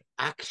I'm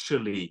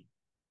actually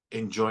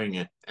enjoying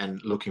it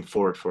and looking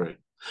forward for it.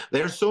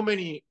 There are so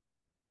many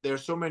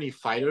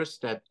fighters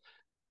that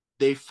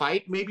they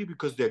fight maybe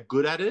because they're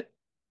good at it,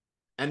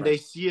 and they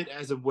see it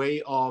as a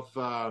way of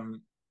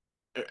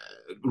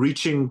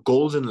reaching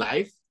goals in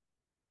life.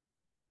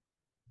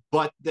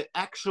 But the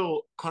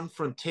actual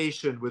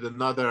confrontation with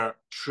another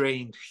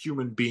trained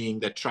human being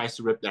that tries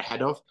to rip their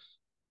head off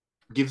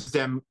gives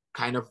them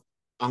kind of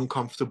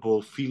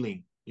uncomfortable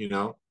feeling, you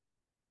know.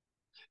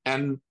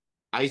 And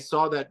I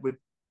saw that with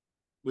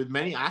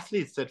many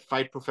athletes that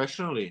fight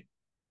professionally,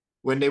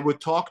 when they would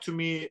talk to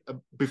me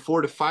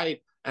before the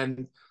fight.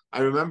 And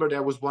I remember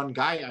there was one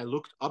guy I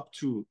looked up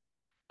to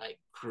like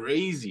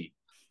crazy,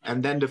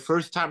 and then the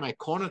first time I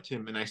cornered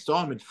him and I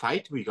saw him in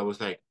fight week, I was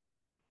like,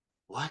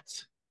 what?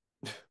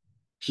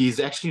 He's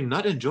actually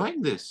not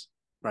enjoying this.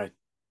 Right.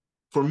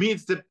 For me,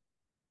 it's the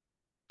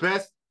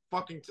best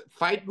fucking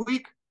fight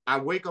week. I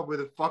wake up with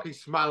a fucking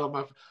smile on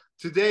my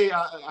today.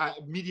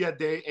 Media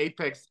day,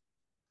 Apex.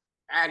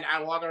 and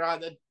I walk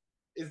around and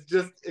it's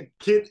just a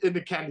kid in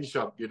the candy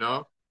shop, you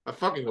know? I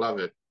fucking love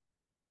it.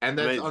 And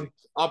that's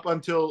up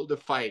until the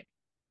fight.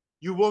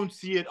 You won't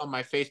see it on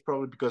my face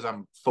probably because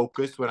I'm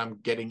focused when I'm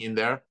getting in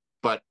there.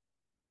 But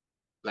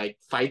like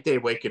fight day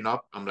waking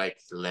up, I'm like,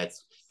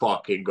 let's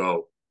fucking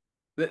go.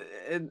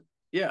 And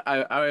yeah,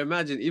 I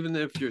imagine even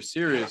if you're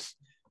serious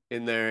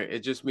in there, it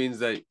just means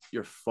that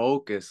you're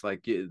focused.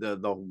 Like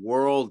the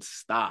world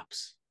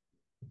stops.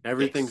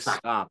 Everything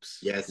stops.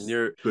 Yes. And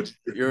you're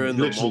in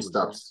the moment.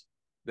 Stops.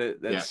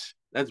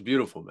 That's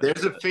beautiful, man.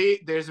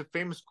 There's a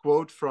famous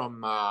quote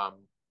from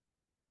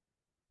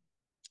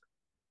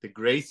the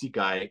Gracie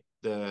guy,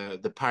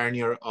 the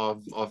pioneer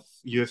of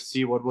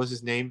UFC. What was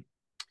his name?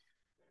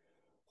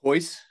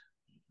 Royce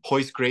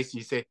Gracie.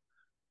 He said,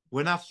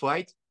 "When I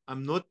fight,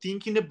 I'm not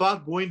thinking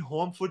about going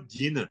home for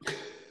dinner."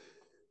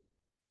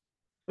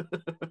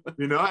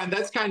 You know, and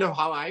that's kind of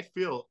how I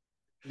feel.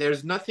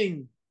 There's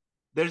nothing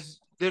else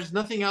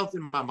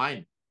in my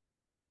mind.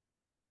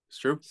 It's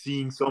true.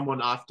 Seeing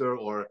someone after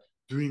or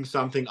doing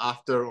something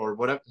after or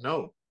whatever.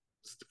 No,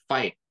 it's the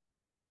fight.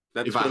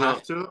 If I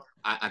have to,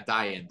 I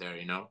die in there,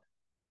 you know?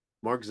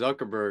 Mark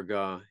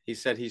Zuckerberg, he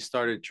said he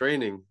started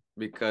training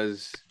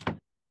because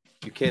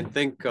you can't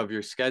think of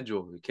your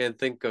schedule. You can't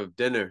think of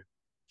dinner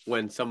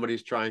when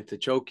somebody's trying to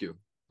choke you,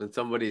 when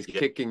somebody's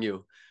kicking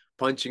you,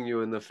 punching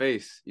you in the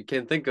face. You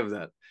can't think of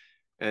that.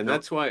 And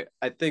that's why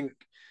I think,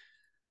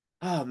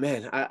 oh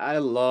man, I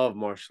love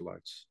martial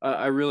arts.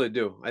 I really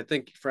do. I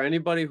think for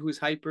anybody who's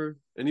hyper,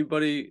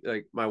 anybody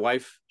like my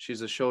wife,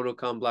 she's a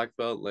Shotokan black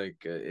belt.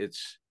 Like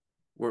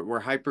we're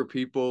hyper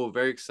people,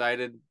 very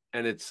excited.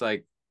 And it's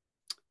like,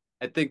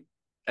 I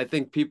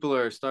think people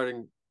are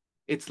starting,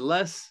 it's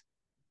less,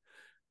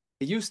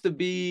 it used to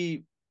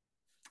be,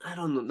 I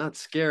don't know, not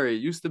scary.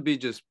 It used to be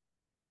just,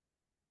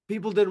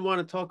 people didn't want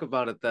to talk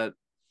about it, that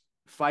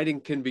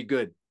fighting can be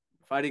good.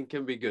 Fighting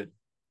can be good.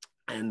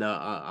 And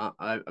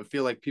I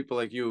feel like people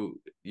like you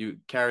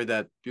carry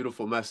that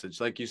beautiful message.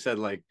 Like you said,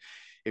 like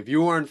if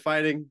you weren't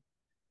fighting,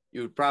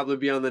 you would probably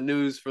be on the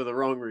news for the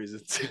wrong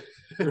reasons.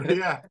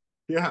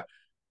 Yeah.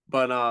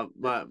 But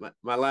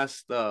my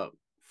last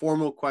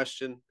formal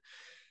question,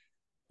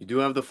 you do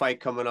have the fight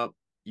coming up.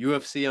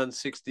 UFC on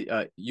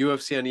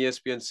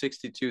ESPN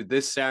 62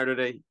 this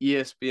Saturday,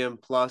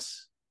 ESPN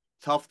Plus,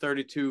 TUF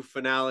 32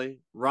 finale.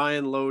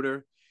 Ryan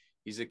Loder,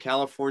 he's a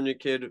California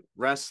kid,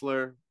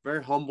 wrestler,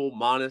 very humble,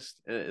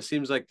 modest. And it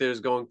seems like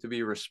there's going to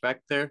be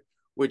respect there,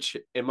 which,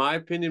 in my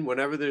opinion,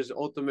 whenever there's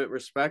ultimate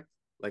respect,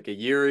 like a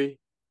Yuri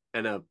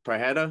and a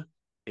Prajeda,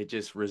 it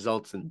just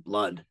results in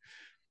blood.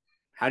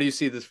 How do you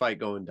see this fight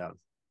going down?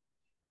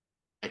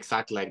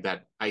 Exactly like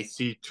that. I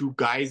see two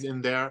guys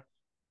in there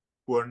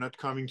who are not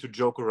coming to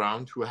joke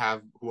around, who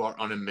are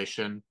on a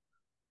mission,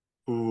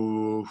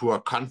 who are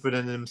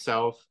confident in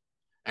themselves,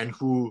 and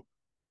who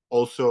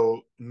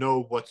also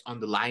know what's on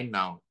the line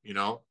now, you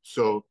know?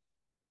 So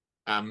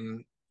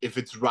if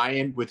it's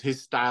Ryan with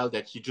his style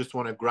that he just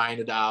want to grind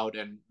it out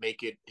and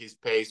make it his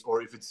pace,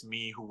 or if it's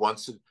me who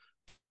wants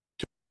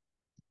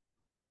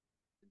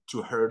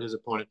to hurt his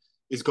opponent,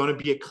 it's going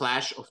to be a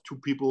clash of two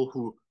people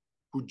who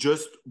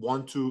just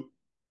want to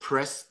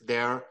press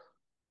their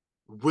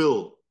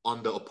will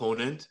on the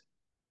opponent.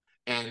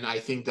 And I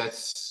think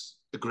that's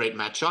a great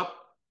matchup.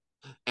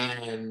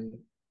 And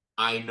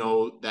I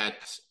know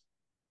that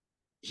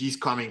he's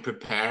coming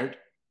prepared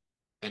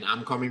and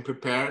I'm coming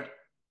prepared.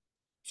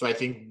 So I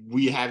think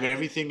we have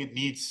everything it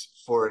needs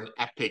for an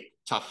epic,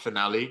 tough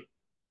finale.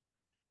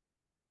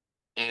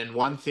 And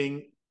one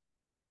thing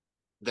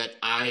that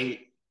I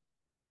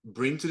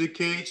bring to the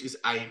cage is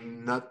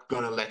I'm not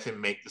going to let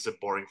him make this a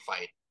boring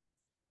fight.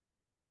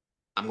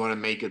 I'm going to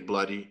make it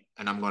bloody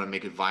and I'm going to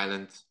make it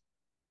violent.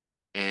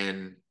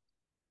 And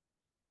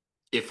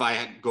if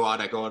I go out,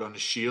 I go out on a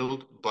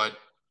shield, but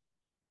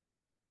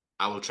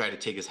I will try to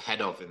take his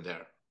head off in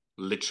there.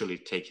 Literally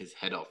take his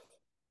head off.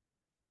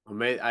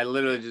 I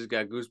literally just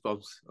got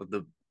goosebumps of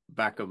the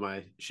back of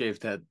my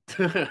shaved head.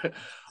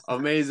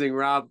 Amazing,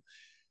 Rob.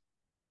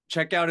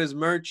 Check out his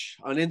merch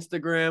on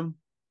Instagram.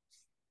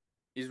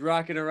 He's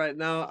rocking it right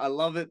now. I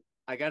love it.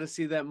 I got to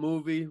see that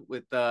movie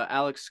with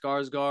Alex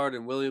Skarsgård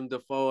and William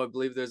Dafoe. I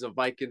believe there's a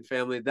Viking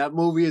family. That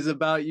movie is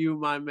about you,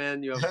 my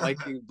man. You have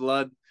Viking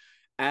blood.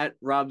 At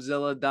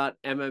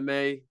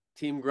robzilla.mma,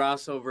 Team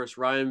Grasso versus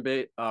Ryan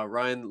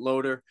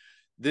Loder.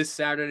 This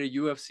Saturday,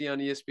 UFC on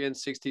ESPN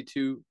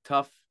 62,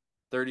 TUF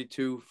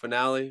 32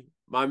 finale.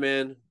 My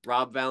man,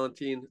 Rob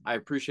Valentin, I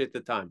appreciate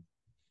the time.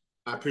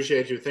 I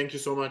appreciate you. Thank you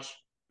so much.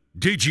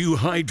 Did you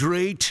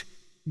hydrate?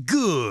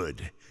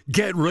 Good.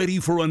 Get ready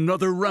for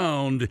another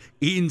round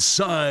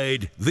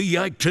inside the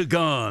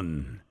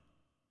octagon.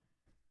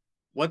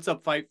 What's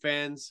up, fight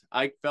fans?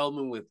 Ike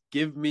Feldman with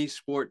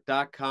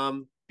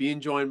GiveMeSport.com,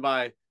 being joined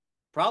by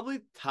probably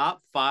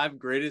top 5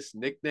 greatest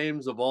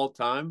nicknames of all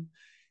time.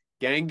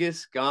 Kaan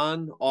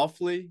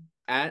Ofli,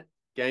 at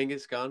Kaan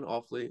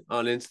Ofli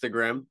on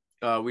Instagram.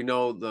 We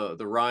know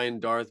the Ryan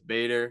Darth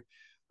Vader.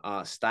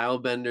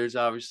 Stylebender's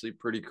obviously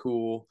pretty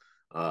cool.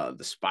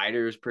 The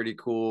Spider is pretty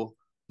cool.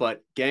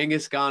 but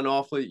Genghis Kaan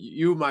Ofli,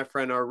 you, my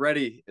friend, are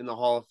already in the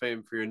Hall of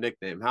Fame for your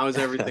nickname. How is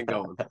everything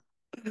going?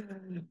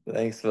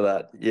 Thanks for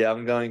that. Yeah,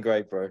 I'm going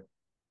great, bro.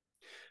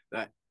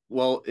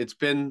 Well, it's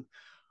been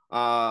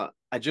I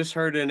just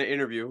heard in an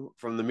interview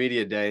from the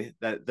media day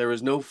that there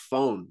was no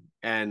phone,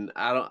 and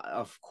I don't,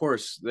 of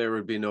course there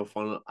would be no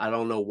phone. I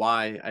don't know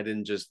why I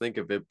didn't just think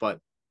of it, but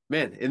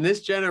man, in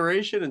this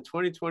generation in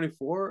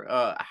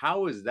 2024,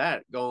 how is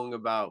that going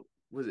about?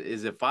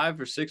 Is it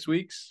 5 or 6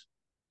 weeks?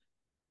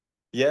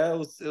 Yeah, it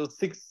was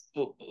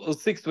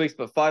 6 weeks,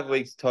 but 5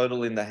 weeks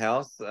total in the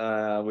house,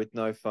 with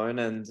no phone.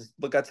 And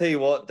look, I tell you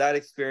what, that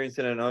experience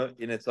in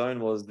its own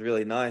was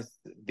really nice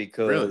Really?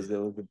 because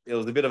it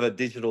was a bit of a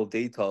digital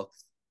detox.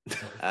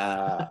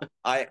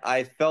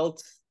 I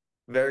felt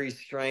very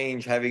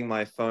strange having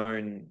my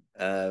phone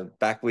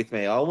back with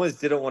me. I almost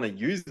didn't want to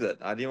use it.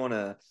 I didn't want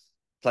to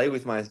play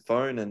with my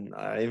phone, and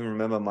I even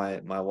remember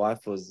my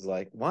wife was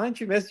like, "Why aren't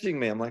you messaging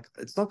me?" I'm like,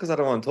 "It's not because I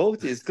don't want to talk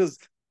to you. It's because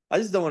I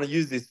just don't want to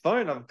use this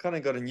phone. I've kind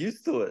of gotten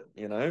used to it,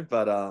 you know."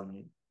 But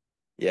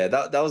yeah,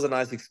 that was a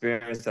nice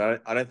experience.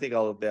 I don't think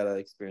I'll be able to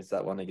experience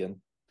that one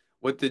again.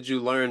 What did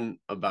you learn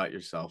about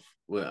yourself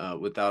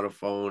without a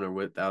phone or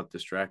without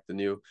distracting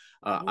you?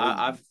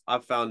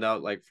 I've found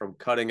out, like, from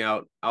cutting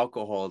out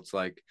alcohol, it's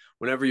like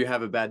whenever you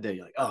have a bad day,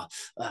 you're like, oh,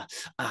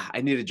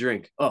 I need a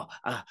drink. Oh,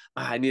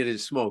 I need to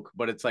smoke.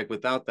 But it's like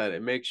without that,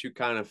 it makes you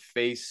kind of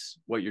face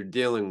what you're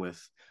dealing with.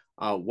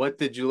 What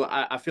did you?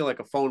 I feel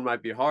like a phone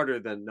might be harder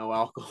than no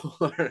alcohol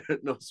or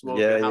no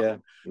smoking. Yeah, How yeah,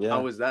 how yeah.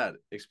 was that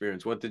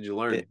experience? What did you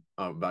learn It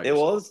about it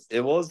yourself?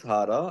 was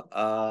harder.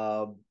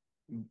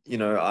 You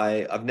know,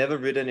 I've never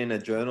written in a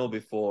journal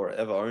before,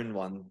 ever owned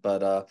one,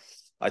 but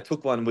I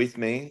took one with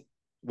me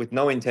with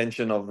no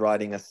intention of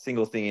writing a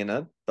single thing in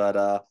it. But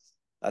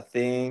I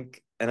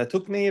think, and it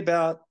took me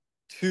about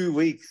 2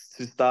 weeks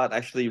to start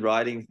actually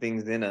writing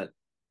things in it.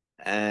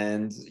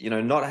 And, you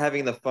know, not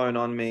having the phone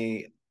on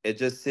me, it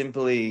just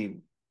simply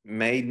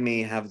made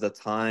me have the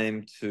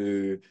time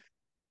to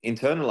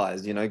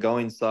internalize, you know, go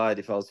inside.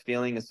 If I was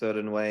feeling a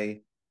certain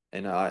way,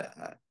 you know,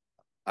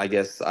 I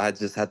guess I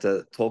just had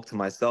to talk to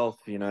myself,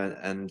 you know,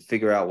 and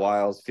figure out why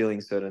I was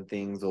feeling certain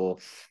things. Or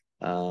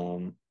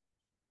um,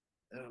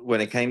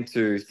 when it came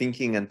to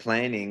thinking and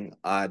planning,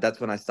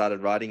 that's when I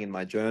started writing in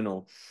my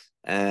journal.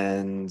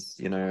 And,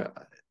 you know,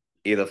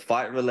 either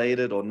fight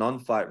related or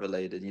non-fight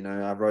related, you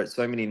know, I wrote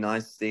so many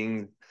nice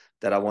things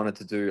that I wanted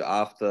to do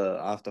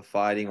after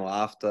fighting, or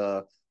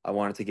after I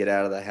wanted to get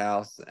out of the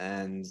house.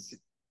 And,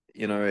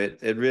 you know,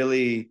 it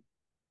really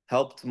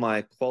helped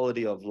my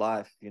quality of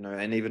life, you know,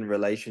 and even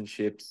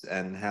relationships,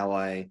 and how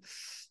I,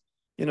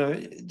 you know,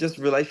 just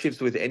relationships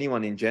with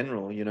anyone in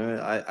general. You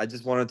know, I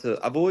just wanted to,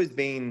 I've always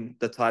been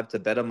the type to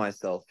better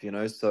myself, you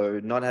know, so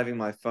not having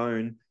my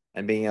phone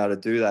and being able to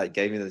do that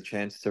gave me the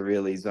chance to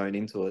really zone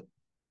into it.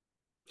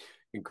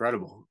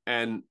 Incredible.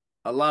 And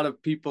a lot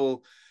of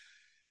people,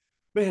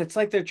 man, it's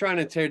like they're trying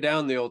to tear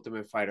down the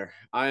Ultimate Fighter.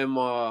 I am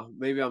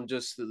maybe I'm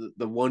just the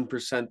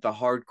 1%, the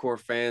hardcore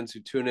fans who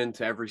tune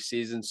into every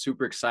season,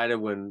 super excited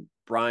when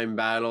Brian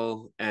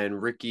Battle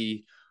and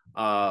Ricky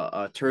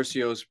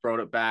Tercios brought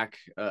it back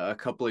a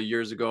couple of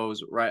years ago. It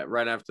was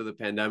right after the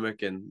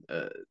pandemic, and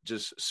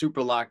just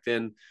super locked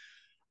in.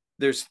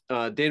 There's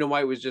Dana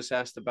White was just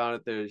asked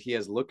about it. He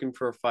has Looking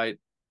for a Fight,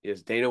 he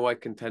has Dana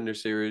White Contender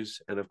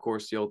Series, and of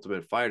course the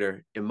Ultimate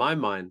Fighter. In my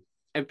mind,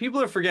 and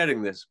people are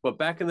forgetting this, but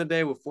back in the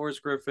day with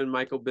Forrest Griffin,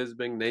 Michael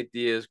Bisping, Nate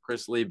Diaz,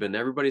 Chris Lieben,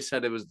 everybody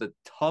said it was the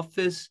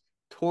toughest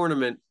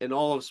tournament in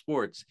all of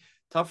sports.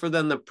 Tougher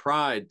than the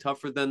Pride,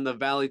 tougher than the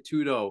Valley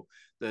Tudo,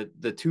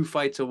 the two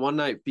fights in one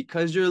night,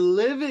 because you're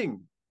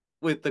living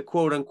with the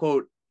quote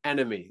unquote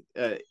enemy,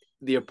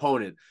 the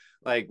opponent,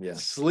 like Yeah.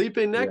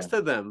 sleeping next Yeah.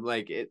 to them.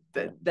 Like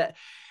that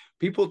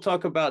people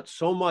talk about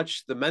so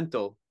much the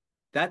mental.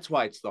 That's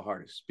why it's the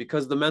hardest,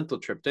 because the mental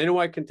trip. Dana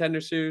White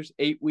Contender Series,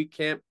 8-week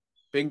camp,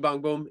 bing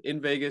bong boom, in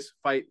Vegas,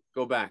 fight,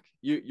 go back.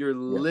 You're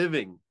Yeah.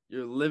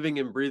 living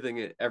and breathing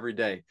it every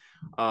day.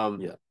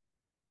 Yeah.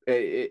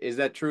 Is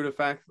that true to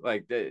fact?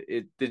 Like, did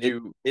It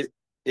you? it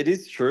it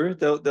is true.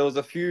 There was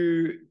a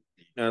few,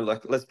 you know,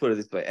 like, let's put it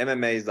this way: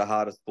 MMA is the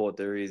hardest sport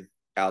there is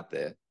out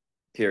there.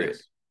 Period.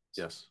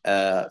 Yes,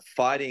 yes,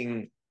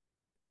 Fighting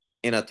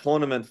in a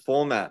tournament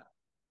format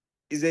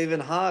is even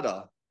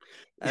harder.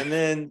 And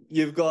then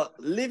you've got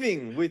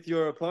living with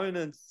your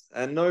opponents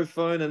and no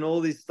phone and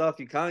all this stuff.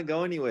 You can't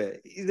go anywhere.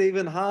 Is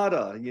even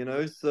harder, you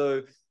know?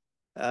 So,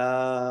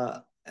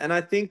 and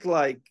I think,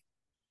 like,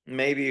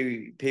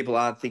 maybe people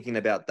aren't thinking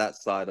about that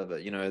side of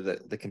it, you know,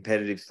 the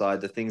competitive side,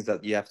 the things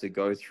that you have to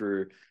go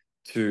through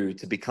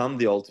to become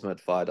the ultimate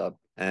fighter.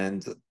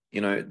 And,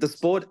 you know, the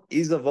sport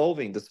is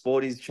evolving, the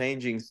sport is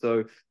changing.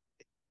 So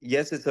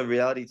yes, it's a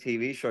reality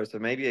TV show, so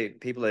maybe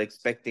people are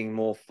expecting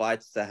more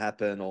fights to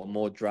happen, or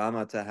more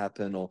drama to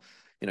happen, or,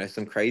 you know,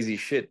 some crazy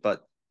shit.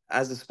 But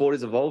as the sport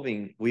is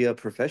evolving, we are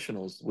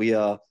professionals. We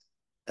are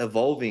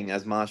evolving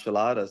as martial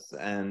artists,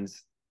 and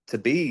to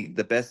be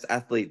the best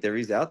athlete there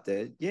is out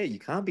there, yeah, you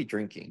can't be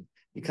drinking.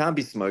 You can't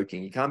be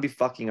smoking. You can't be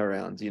fucking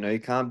around. You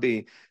can't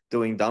be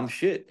doing dumb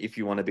shit if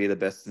you want to be the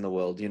best in the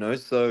world.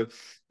 So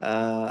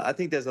I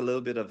think there's a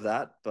little bit of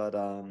that, but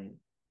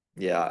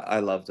yeah, I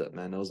loved it,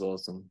 man. It was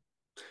awesome.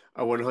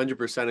 I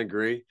 100%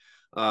 agree.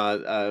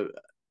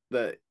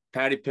 The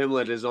Paddy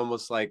Pimblett is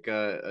almost like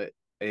a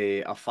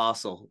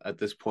fossil at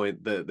this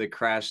point. The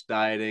crash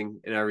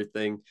dieting and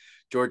everything.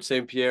 George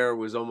St. Pierre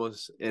was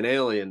almost an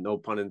alien, no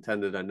pun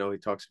intended. I know he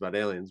talks about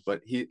aliens,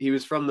 but he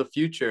was from the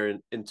future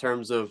in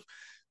terms of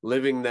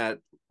living that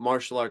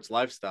martial arts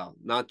lifestyle,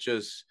 not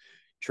just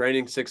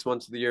training 6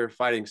 months of the year,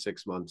 fighting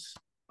 6 months.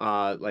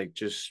 Like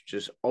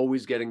just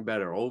always getting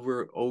better,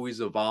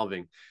 always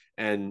evolving.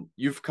 And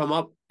you've come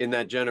up in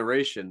that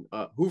generation.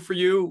 Who for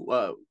you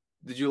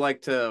did you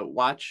like to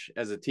watch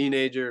as a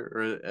teenager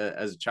or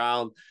as a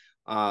child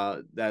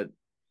that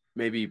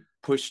maybe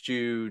pushed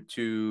you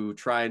to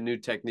try a new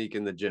technique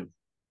in the gym?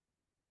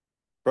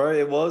 Bro,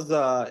 it was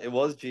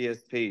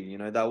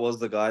GSP. That was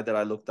the guy that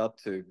I looked up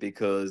to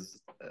because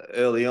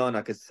early on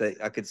I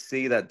could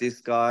see that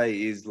this guy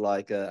is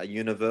like a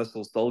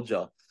universal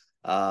soldier.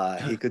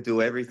 He could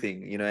do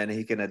everything, and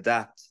he can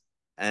adapt.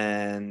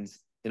 And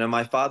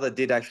my father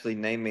did actually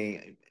name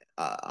me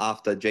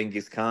after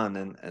Genghis Khan,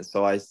 and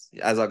so as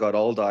I got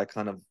older, I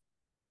kind of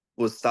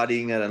was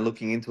studying it and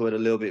looking into it a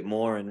little bit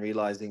more and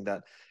realizing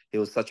that he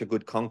was such a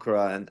good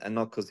conqueror, and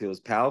not because he was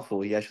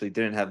powerful. He actually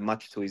didn't have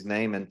much to his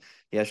name, and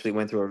he actually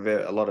went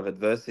through a lot of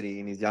adversity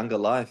in his younger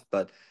life.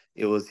 But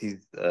it was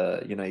his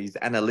his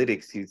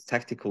analytics, his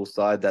tactical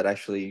side that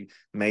actually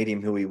made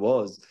him who he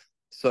was.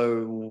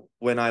 So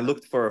when I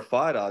looked for a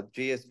fighter,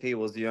 GSP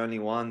was the only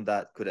one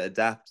that could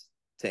adapt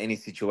to any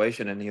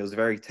situation, and he was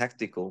very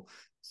tactical.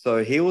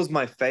 So he was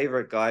my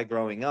favorite guy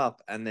growing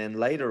up, and then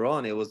later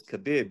on it was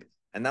Khabib,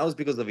 and that was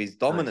because of his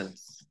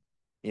dominance.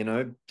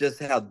 Just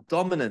how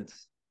dominant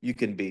you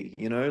can be.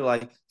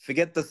 Like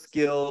forget the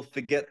skill,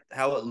 forget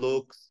how it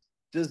looks,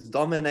 just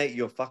dominate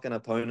your fucking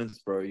opponents,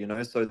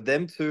 bro. So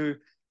them two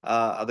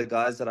are the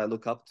guys that I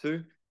look up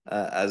to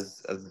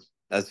as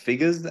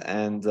figures,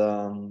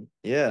 and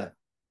yeah.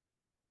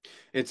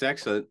 It's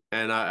excellent,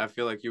 and I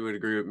feel like you would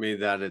agree with me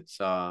that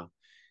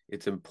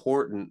it's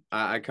important.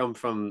 I come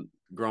from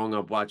growing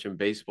up watching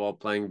baseball,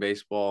 playing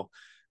baseball.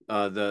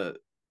 Only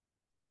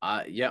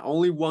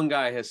one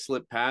guy has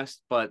slipped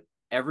past, but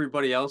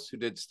everybody else who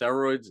did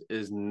steroids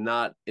is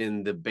not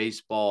in the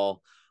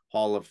baseball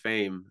Hall of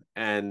Fame.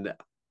 And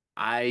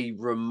I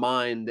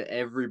remind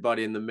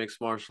everybody in the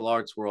mixed martial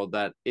arts world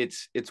that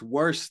it's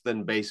worse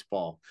than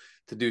baseball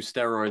to do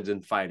steroids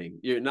in fighting.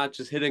 You're not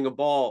just hitting a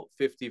ball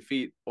 50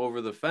 feet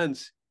over the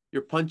fence,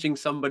 you're punching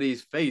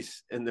somebody's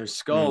face in their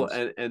skull.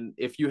 And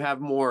if you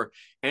have more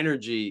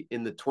energy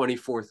in the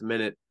 24th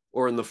minute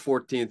or in the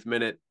 14th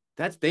minute,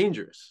 that's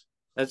dangerous.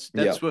 That's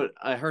what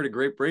I heard, a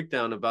great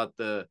breakdown about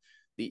the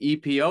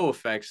EPO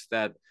effects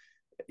that,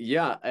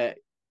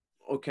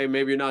 okay,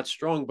 maybe you're not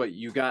strong, but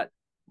you got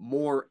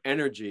more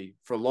energy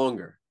for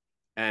longer.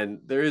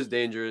 And there is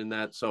danger in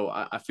that. So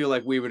I feel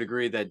like we would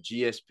agree that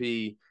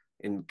GSP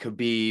and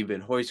Khabib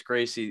and Royce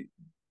Gracie,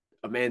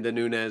 Amanda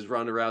Nunes,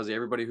 Ronda Rousey,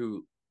 everybody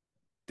who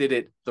did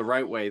it the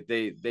right way,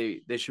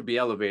 they should be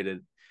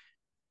elevated.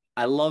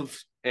 I love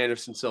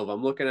Anderson Silva.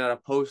 I'm looking at a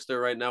poster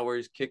right now where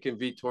he's kicking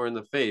Vitor in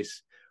the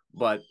face,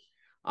 but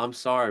I'm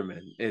sorry,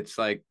 man. It's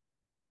like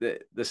the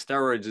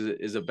steroids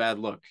is a bad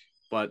look,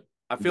 but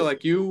I feel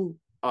like you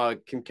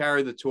can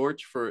carry the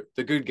torch for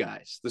the good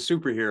guys, the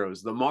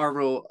superheroes, the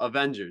Marvel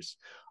Avengers.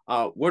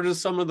 What are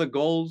some of the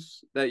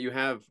goals that you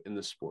have in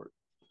the sport?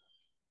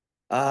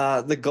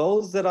 The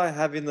goals that I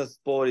have in the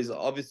sport is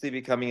obviously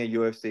becoming a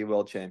UFC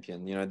world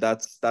champion.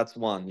 That's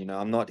one.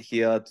 I'm not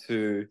here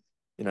to,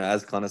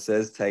 as Connor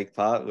says, take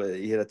part. We're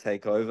here to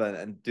take over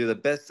and do the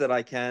best that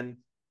I can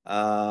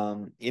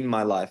in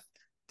my life.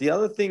 The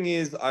other thing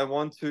is I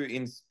want to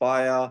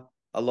inspire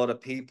a lot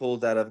of people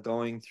that are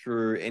going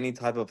through any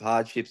type of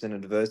hardships and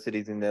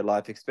adversities in their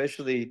life,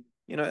 especially,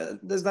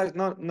 there's like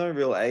no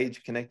real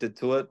age connected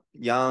to it.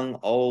 Young,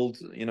 old,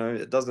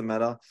 it doesn't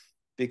matter,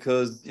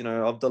 because,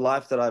 of the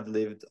life that I've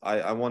lived,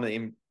 I want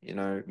to,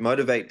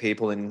 motivate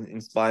people and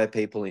inspire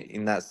people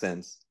in that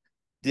sense.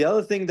 The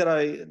other thing that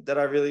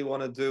I really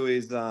want to do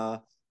is, I'm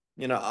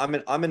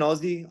an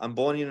Aussie. I'm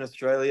born in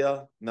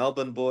Australia,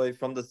 Melbourne boy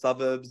from the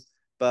suburbs,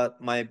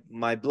 but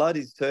my blood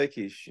is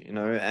Turkish,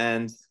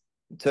 and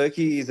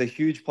Turkey is a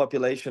huge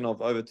population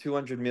of over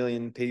 200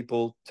 million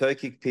people,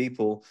 Turkic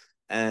people,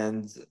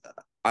 and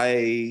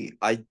I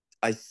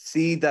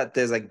see that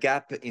there's a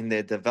gap in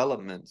their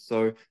development.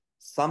 So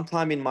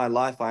sometime in my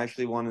life, I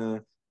actually want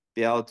to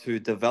be able to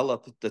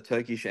develop the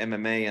Turkish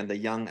MMA and the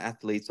young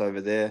athletes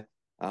over there.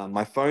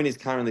 My phone is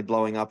currently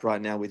blowing up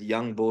right now with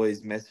young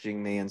boys messaging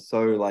me and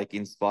so like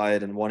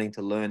inspired and wanting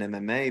to learn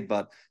MMA,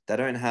 but they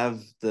don't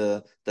have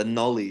the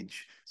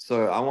knowledge.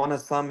 So I want to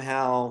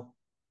somehow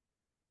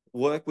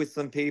work with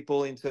some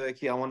people in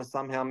Turkey. I want to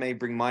somehow maybe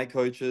bring my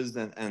coaches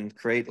and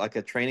create like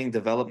a training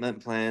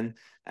development plan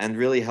and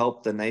really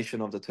help the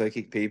nation of the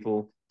Turkic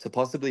people to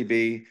possibly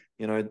be,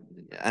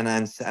 and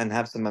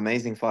have some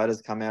amazing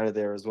fighters come out of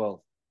there as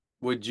well.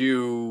 Would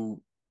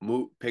you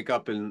pick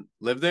up and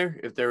live there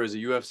if there was a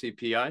UFC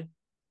PI?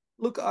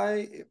 Look,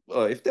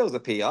 if there was a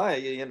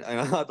PI,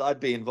 I'd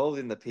be involved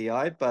in the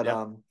PI, but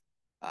Yeah.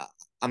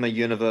 I'm a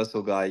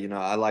universal guy.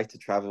 I like to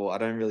travel. I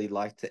don't really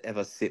like to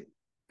ever sit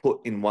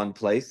put in one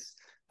place.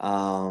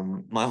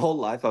 My whole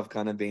life I've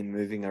kind of been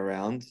moving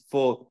around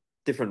for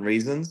different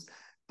reasons,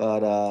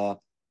 but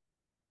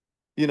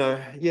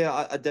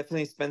yeah, I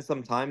definitely spent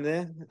some time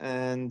there,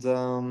 and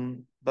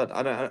but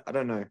I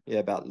don't know, yeah,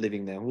 about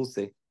living there. We'll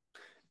see.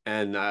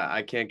 And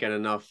I can't get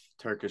enough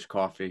Turkish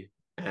coffee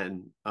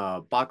and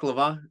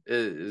baklava.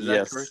 Is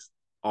that correct? Yes,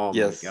 Oh my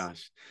yes.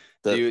 gosh.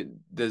 That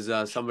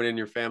Does somebody in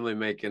your family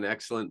make an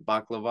excellent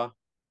baklava?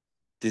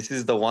 This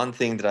is the one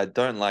thing that I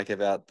don't like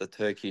about the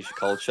Turkish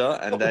culture,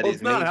 and that Well, is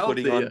it's not me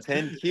putting healthy. on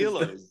 10 It's not,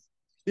 kilos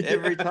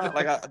every time.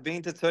 Like yeah. I've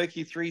been to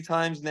Turkey 3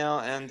 times now,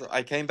 and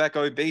I came back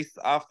obese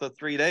after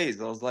 3 days.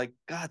 I was like,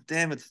 God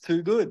damn, it's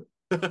too good.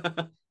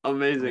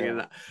 Amazing. Yeah.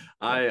 And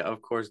I,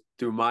 of course,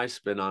 do my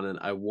spin on it.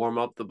 I warm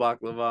up the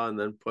baklava and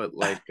then put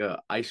like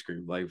ice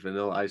cream, like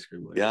vanilla ice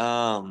cream. Like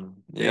Yum,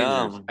 dangerous.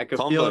 yum. I can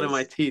feel it in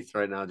my Combos. teeth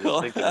right now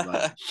just thinking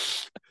about it.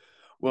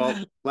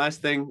 Well,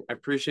 last thing, I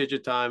appreciate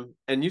your time.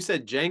 And you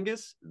said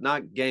Genghis,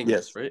 not Genghis,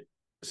 Yes. right?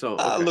 So,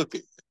 okay. Look,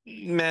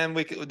 man,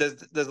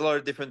 there's a lot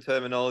of different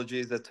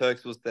terminologies. The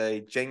Turks will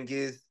say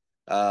Genghis,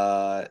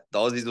 the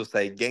Aussies will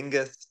say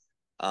Genghis,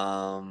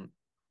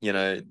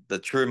 the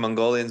true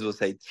Mongolians will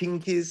say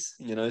Chingiz,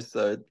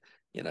 so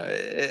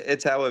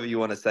it's however you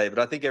want to say, but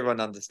I think everyone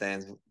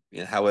understands,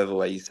 however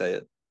way you say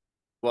it.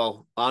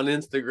 Well, on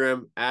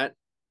Instagram at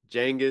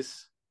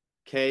Genghis,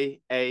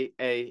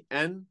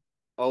 KAANOFLI.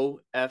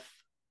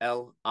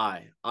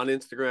 On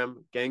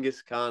Instagram,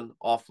 Genghis Kaan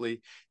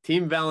Ofli.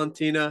 Team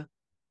Valentina.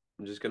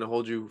 I'm just going to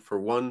hold you for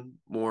one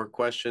more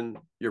question.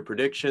 Your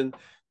prediction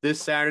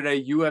this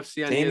Saturday,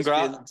 UFC on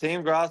ESPN.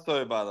 Team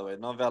Grasso, by the way,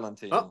 not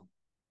Valentina. Oh,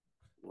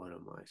 what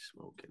am I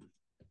smoking?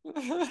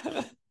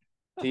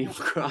 Team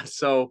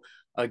Grasso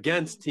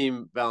against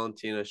Team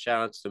Valentina.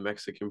 Shout outs to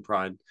Mexican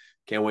Pride.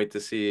 Can't wait to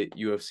see it.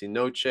 UFC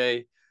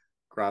Noche.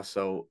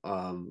 Grasso.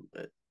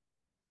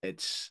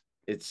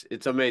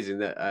 It's amazing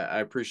that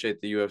I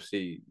appreciate the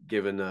UFC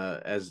giving,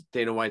 as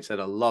Dana White said,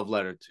 a love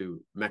letter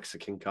to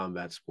Mexican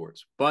combat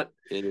sports. But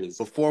it is.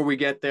 Before we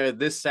get there,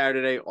 this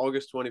Saturday,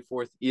 August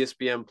 24th,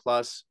 ESPN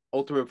Plus,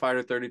 Ultimate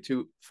Fighter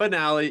 32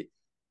 finale.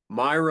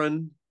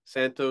 Mairon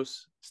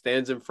Santos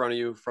stands in front of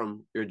you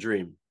from your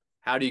dream.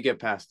 How do you get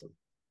past him?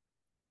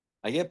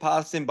 I get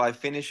past him by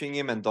finishing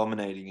him and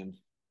dominating him.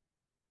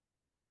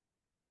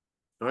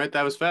 All right,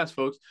 that was fast,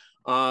 folks.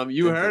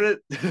 You Simple. heard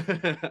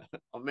it.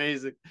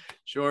 Amazing.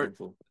 Short,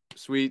 Simple.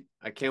 Sweet.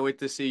 I can't wait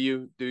to see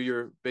you do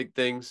your big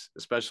things,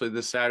 especially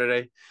this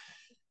Saturday.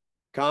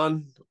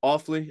 Kaan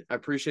Ofli, I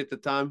appreciate the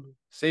time.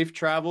 Safe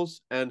travels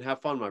and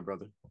have fun, my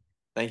brother.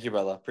 Thank you,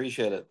 brother.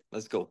 Appreciate it.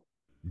 Let's go.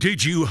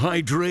 Did you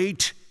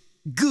hydrate?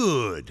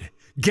 Good.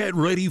 Get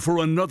ready for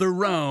another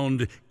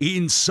round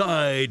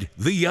inside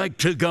the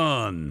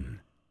octagon.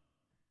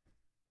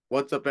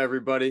 What's up,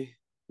 everybody?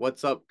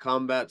 What's up,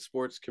 combat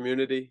sports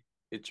community?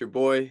 It's your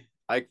boy,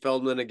 Ike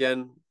Feldman,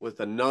 again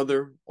with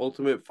another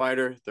Ultimate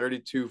Fighter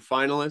 32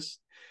 finalist.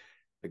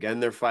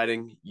 Again, they're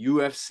fighting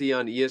UFC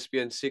on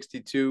ESPN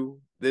 62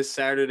 this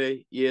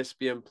Saturday,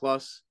 ESPN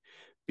Plus.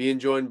 Being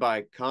joined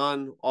by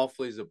Kaan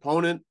Ofli's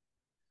opponent,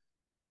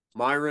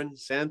 Mairon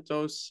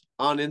Santos,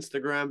 on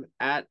Instagram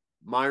at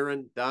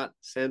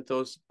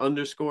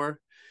Mairon.Santos_.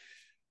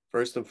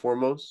 First and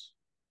foremost,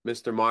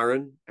 Mr.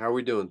 Mairon, how are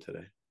we doing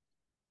today?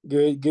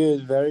 Good,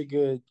 very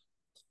good.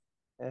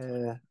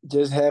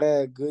 Just had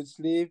a good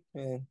sleep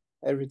and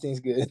everything's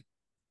good.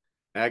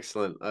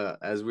 Excellent.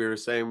 As we were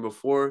saying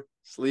before,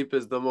 sleep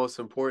is the most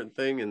important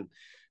thing. And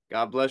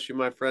God bless you,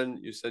 my friend.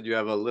 You said you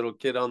have a little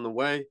kid on the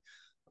way.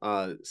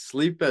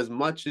 Sleep as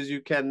much as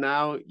you can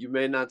now. You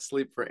may not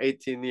sleep for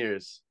 18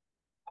 years.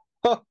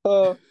 I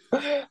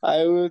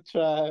will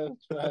try.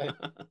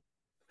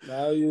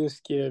 Now you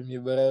scare me,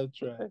 but I'll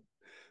try.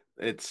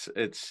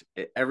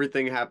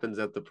 Everything happens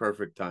at the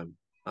perfect time.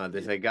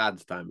 They say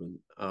God's timing.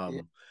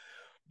 Yeah.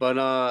 But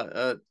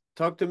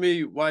talk to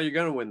me why you're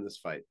gonna win this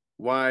fight.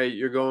 Why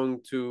you're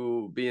going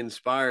to be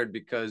inspired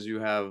because you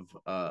have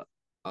a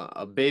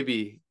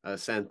baby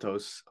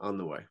Santos on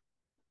the way.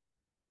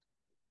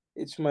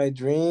 It's my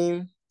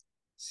dream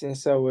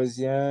since I was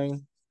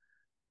young.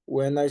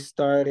 When I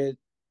started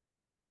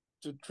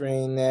to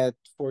train at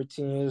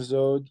 14 years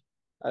old,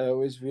 I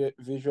always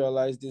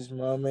visualized this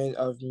moment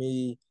of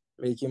me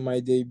making my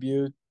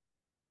debut.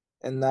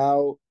 And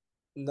now,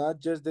 not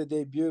just the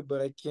debut,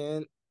 but I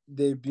can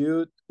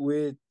debut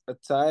with a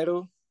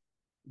title,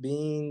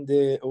 being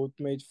the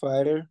Ultimate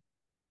Fighter.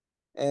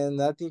 And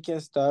nothing can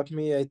stop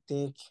me. I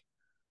think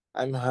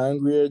I'm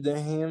hungrier than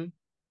him,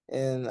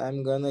 and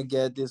I'm gonna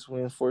get this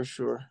win for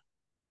sure.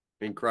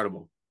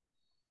 Incredible.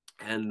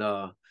 And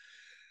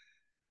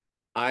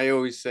I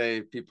always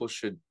say people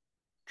should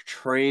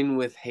train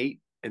with hate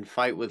and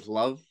fight with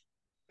love.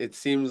 It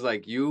seems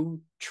like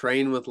you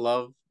train with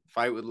love,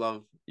 fight with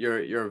love.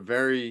 You're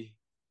very,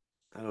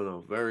 I don't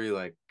know, very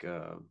like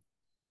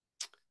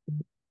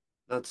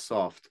not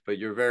soft, but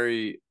you're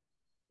very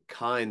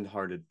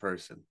kind-hearted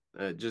person.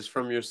 Just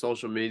from your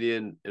social media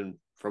and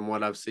from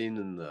what I've seen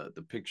in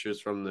the pictures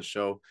from the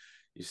show,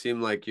 you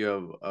seem like you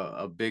have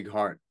a big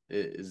heart.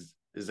 Is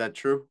that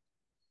true?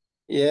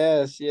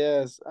 Yes,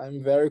 yes.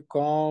 I'm very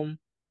calm.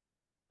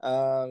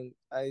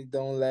 I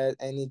don't let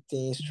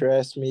anything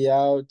stress me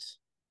out.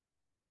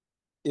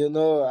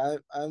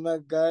 I'm a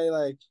guy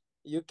like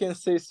you can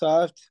say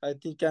soft. I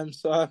think I'm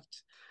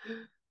soft.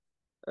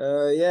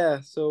 Yeah.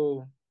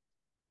 So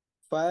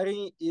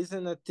fighting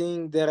isn't a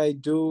thing that I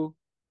do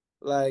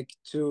like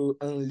to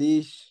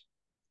unleash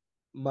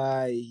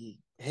my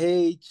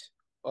hate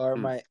or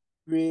Mm. my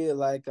anger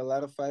like a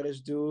lot of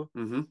fighters do.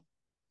 Mm-hmm.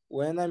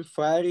 When I'm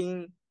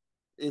fighting,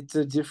 it's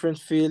a different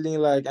feeling.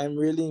 Like I'm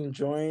really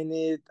enjoying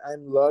it.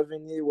 I'm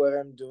loving it, what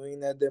I'm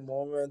doing at the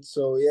moment.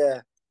 So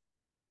yeah,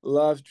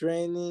 love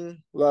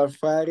training, love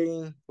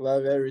fighting,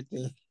 love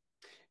everything.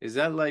 Is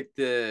that like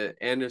the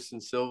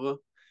Anderson Silva?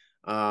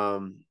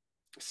 Um,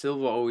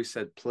 Silva always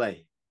said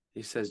play.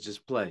 He says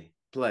just play,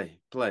 play,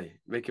 play,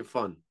 make it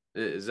fun.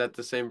 Is that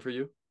the same for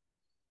you?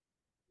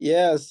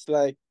 Yes,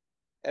 like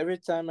every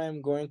time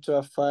I'm going to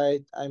a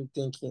fight, I'm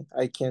thinking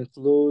I can't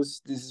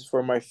lose. This is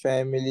for my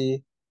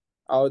family,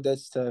 all that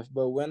stuff.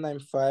 But when I'm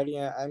fighting,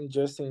 I'm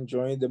just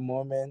enjoying the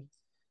moment.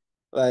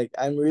 Like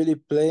I'm really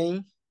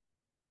playing,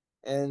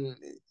 and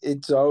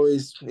it's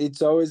always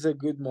a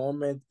good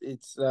moment.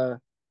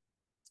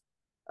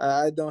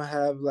 I don't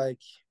have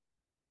like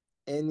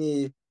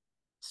any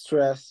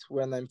stress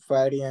when I'm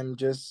fighting. I'm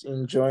just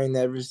enjoying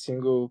every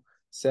single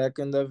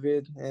second of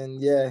it, and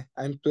yeah,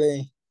 I'm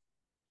playing.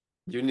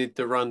 You need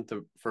to run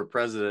for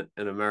president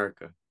in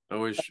America. I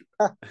wish.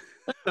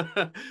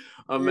 Maybe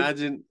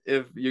Imagine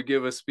if you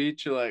give a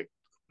speech, you're like,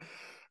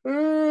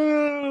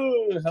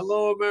 "Oh,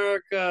 hello,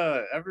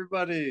 America,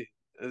 everybody."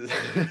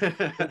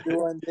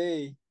 one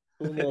day,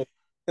 who knows?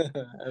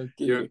 I'm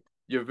you're kidding.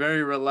 you're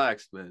very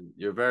relaxed, man.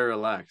 You're very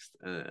relaxed,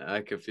 and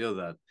I can feel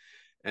that.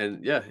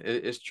 And yeah,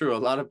 it's true. A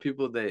lot of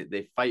people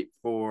they fight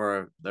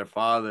for their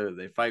father,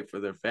 they fight for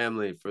their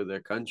family, for their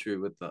country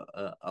with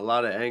a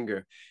lot of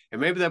anger,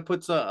 and maybe that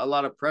puts a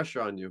lot of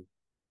pressure on you.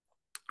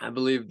 I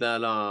believe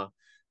that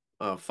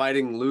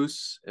fighting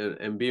loose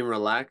and being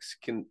relaxed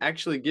can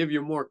actually give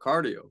you more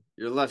cardio.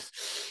 You're less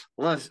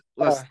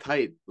Ah,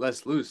 tight,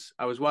 less loose.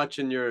 I was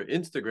watching your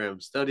Instagram,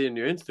 studying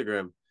your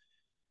Instagram.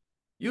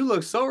 You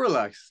look so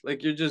relaxed,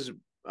 like you're just.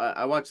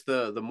 I watched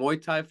the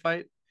Muay Thai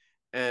fight,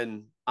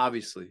 and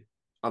obviously,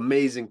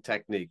 amazing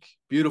technique,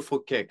 beautiful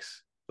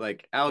kicks.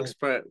 Like yeah. Alex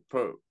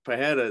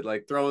Pereira,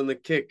 like throwing the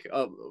kick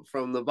up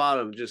from the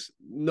bottom, just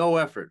no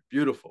effort,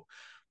 beautiful.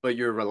 But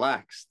you're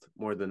relaxed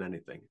more than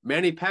anything.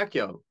 Manny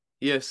Pacquiao,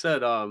 he has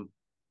said, a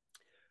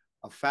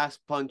fast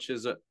punch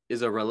is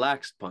a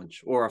relaxed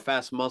punch, or a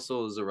fast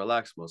muscle is a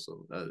relaxed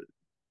muscle.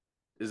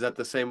 Is that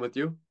the same with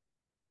you?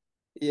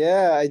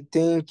 Yeah, I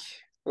think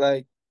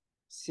like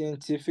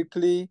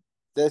scientifically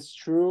that's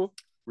true,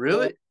 but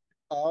Really?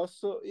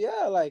 also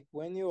yeah, like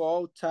when you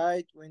all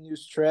tight, when you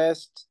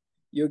stressed,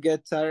 you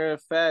get tired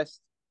fast.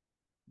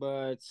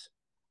 But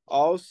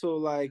also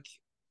like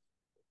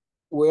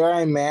where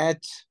I'm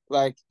at,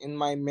 like in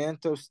my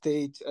mental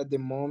state at the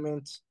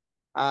moment,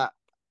 uh,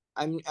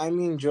 I'm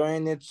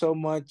enjoying it so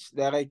much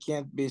that I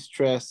can't be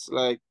stressed.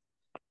 Like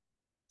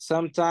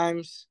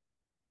sometimes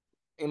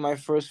in my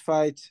first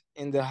fight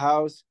in the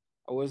house,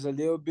 I was a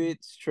little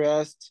bit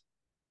stressed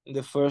in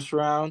the first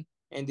round,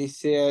 and they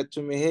said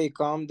to me, "Hey,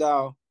 calm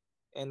down."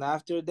 And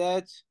after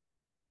that,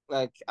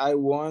 like I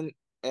won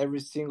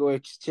every single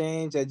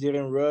exchange. I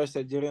didn't rush.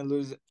 I didn't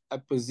lose a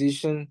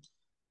position.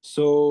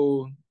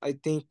 So I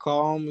think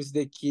calm is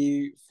the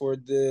key for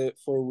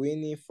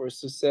winning, for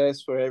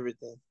success, for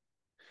everything.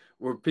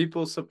 Were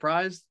people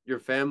surprised, your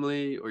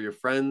family or your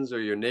friends or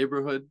your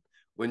neighborhood,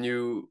 when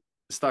you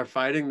start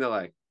fighting? They're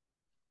like,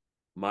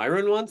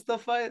 Myron wants to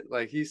fight?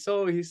 Like he's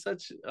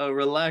such a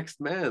relaxed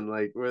man.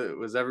 Like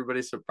was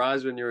everybody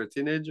surprised when you were a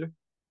teenager?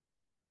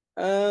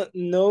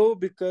 No,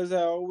 because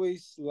I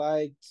always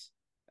liked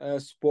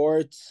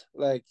sports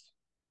like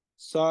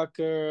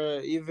soccer,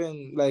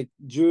 even like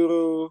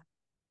judo.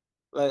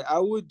 Like I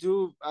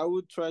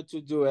would try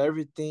to do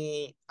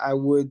everything. I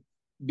would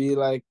be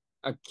like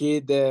a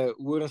kid that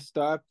wouldn't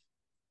stop.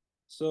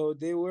 So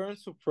they weren't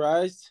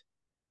surprised,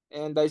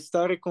 and I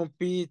started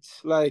compete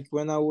like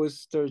when I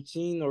was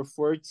 13 or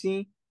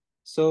 14.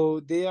 So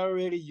they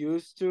already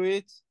used to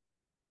it.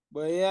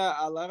 But yeah,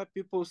 a lot of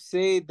people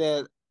say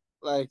that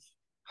like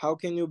how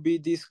can you be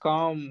this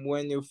calm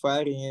when you're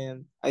fighting?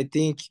 And I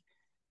think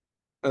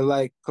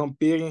like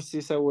competing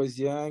since I was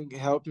young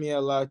helped me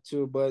a lot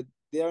too. But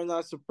they are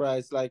not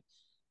surprised. Like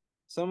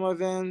some of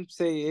them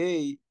say,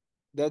 "Hey,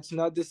 that's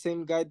not the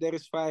same guy that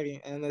is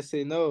fighting," and I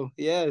say, "No,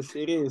 yes,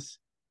 it is."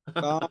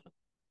 Calm,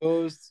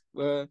 closed,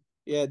 but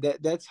yeah,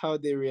 that's how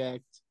they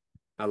react.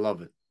 I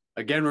love it.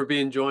 Again, we're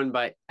being joined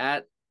by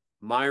at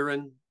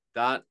Myron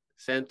dot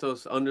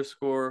Santos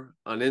underscore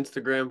on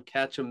Instagram.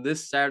 Catch him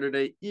this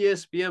Saturday,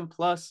 ESPN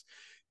Plus,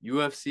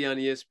 UFC on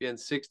ESPN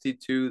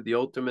 62, The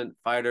Ultimate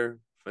Fighter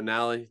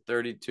finale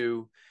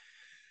 32.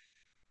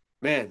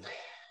 Man,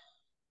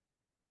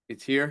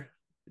 it's here.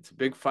 It's a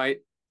big fight.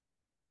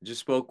 Just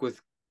spoke with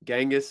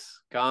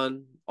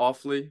Kaan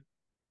Ofli.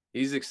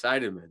 He's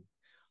excited, man.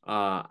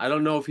 I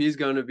don't know if he's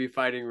going to be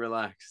fighting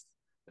relaxed.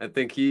 I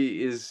think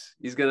he's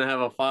going to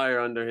have a fire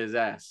under his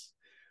ass.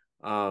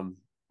 I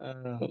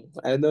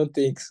don't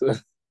think so.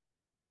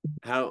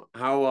 How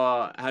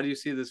do you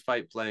see this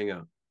fight playing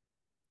out?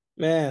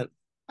 Man,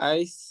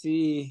 I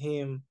see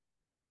him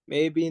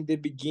maybe in the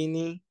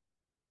beginning,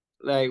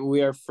 like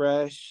we are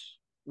fresh,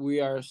 we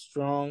are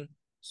strong,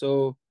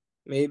 so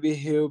maybe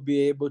he'll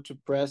be able to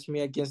press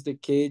me against the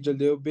cage a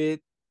little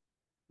bit.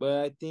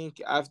 But I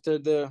think after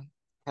the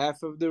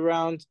half of the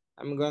round,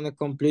 I'm gonna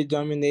completely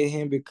dominate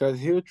him because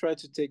he'll try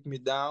to take me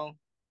down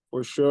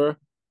for sure.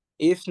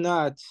 If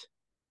not,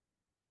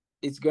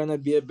 it's gonna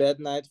be a bad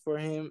night for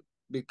him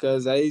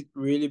because I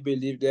really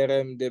believe that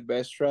I'm the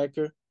best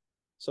striker.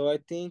 So I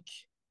think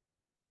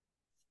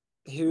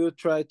he will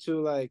try to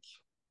like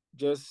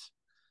just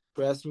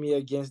press me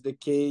against the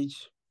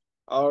cage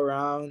all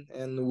around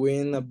and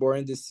win a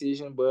boring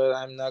decision, but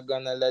I'm not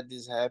gonna let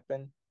this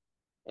happen.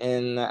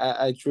 And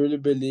I truly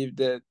believe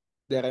that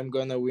I'm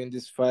gonna win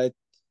this fight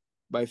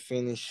by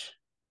finish.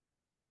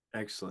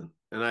 Excellent.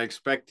 And I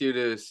expect you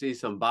to see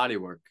some body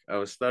work. I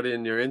was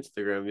studying your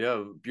Instagram. You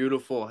have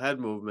beautiful head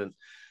movement.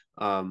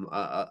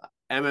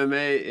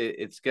 MMA,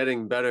 it's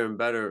getting better and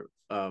better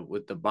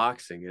with the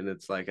boxing. And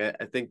it's like,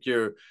 I think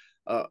you're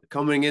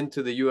coming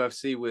into the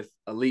UFC with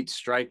elite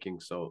striking.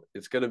 So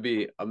it's going to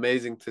be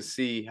amazing to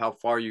see how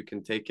far you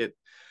can take it.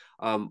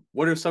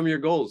 What are some of your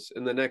goals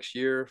in the next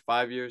year,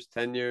 5 years,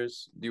 10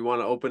 years? Do you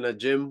want to open a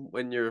gym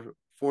when you're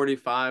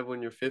 45,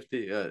 when you're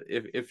 50?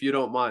 If you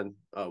don't mind,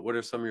 what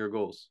are some of your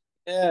goals?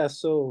 Yeah,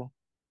 so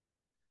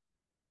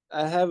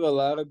I have a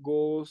lot of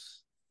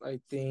goals. I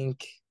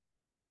think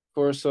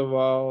first of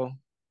all,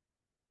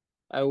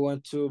 I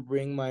want to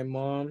bring my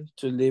mom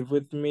to live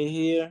with me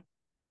here.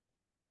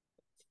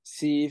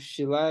 See if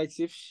she likes.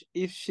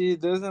 If she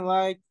doesn't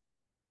like,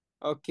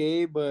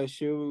 okay, but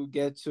she'll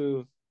get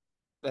to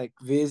like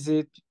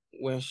visit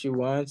when she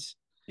wants.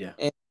 Yeah.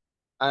 And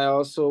I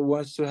also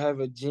want to have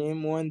a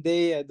gym one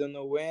day. I don't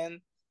know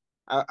when.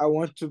 I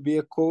want to be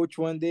a coach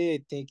one day. I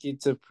think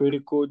it's a pretty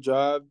cool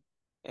job.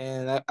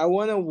 And I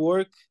want to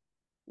work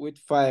with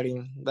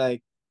fighting,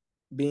 like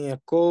being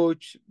a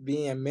coach,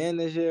 being a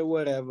manager,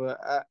 whatever.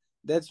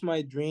 That's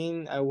my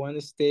dream. I want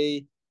to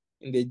stay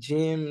in the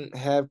gym,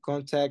 have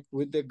contact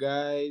with the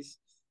guys,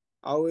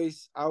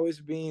 always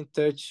be in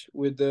touch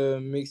with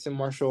the mixed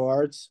martial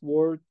arts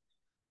world.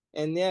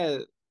 And yeah,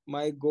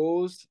 my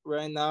goals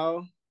right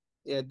now,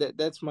 yeah,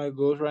 that's my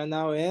goals right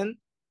now. And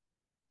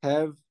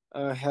have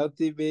a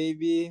healthy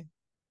baby,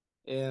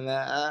 and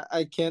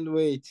I can't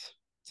wait.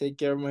 Take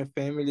care of my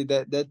family.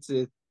 That's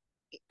it.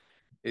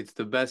 It's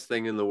the best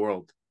thing in the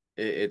world.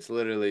 It's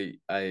literally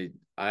I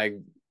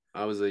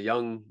was a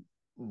young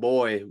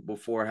boy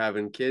before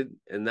having kid,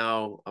 and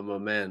now I'm a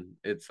man.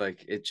 It's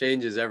like it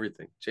changes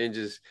everything.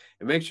 Changes.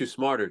 It makes you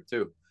smarter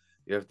too.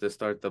 You have to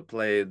start to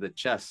play the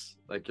chess.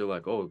 Like you're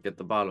like, oh, get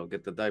the bottle,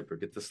 get the diaper,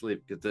 get the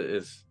sleep, get the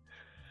is.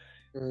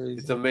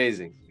 It's Crazy.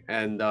 amazing.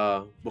 And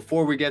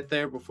before we get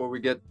there, before we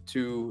get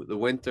to the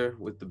winter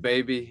with the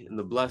baby and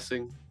the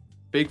blessing,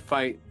 big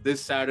fight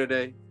this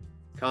Saturday.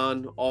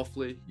 Kaan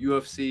Ofli,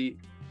 UFC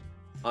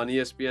on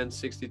ESPN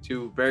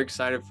 62. Very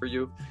excited for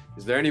you.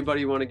 Is there anybody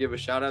you want to give a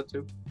shout out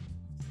to?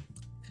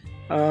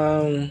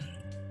 Um,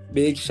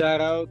 Big shout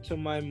out to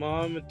my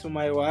mom, to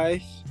my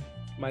wife,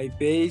 my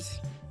base.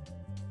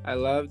 I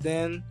love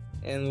them,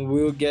 and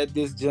we'll get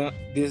this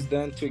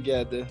done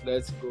together.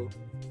 Let's go.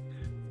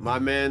 My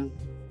man,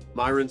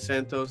 Mairon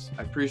Santos.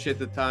 I appreciate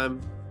the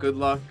time. Good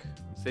luck,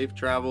 safe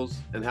travels,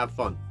 and have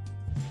fun.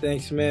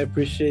 Thanks, man.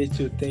 Appreciate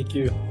you. Thank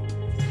you.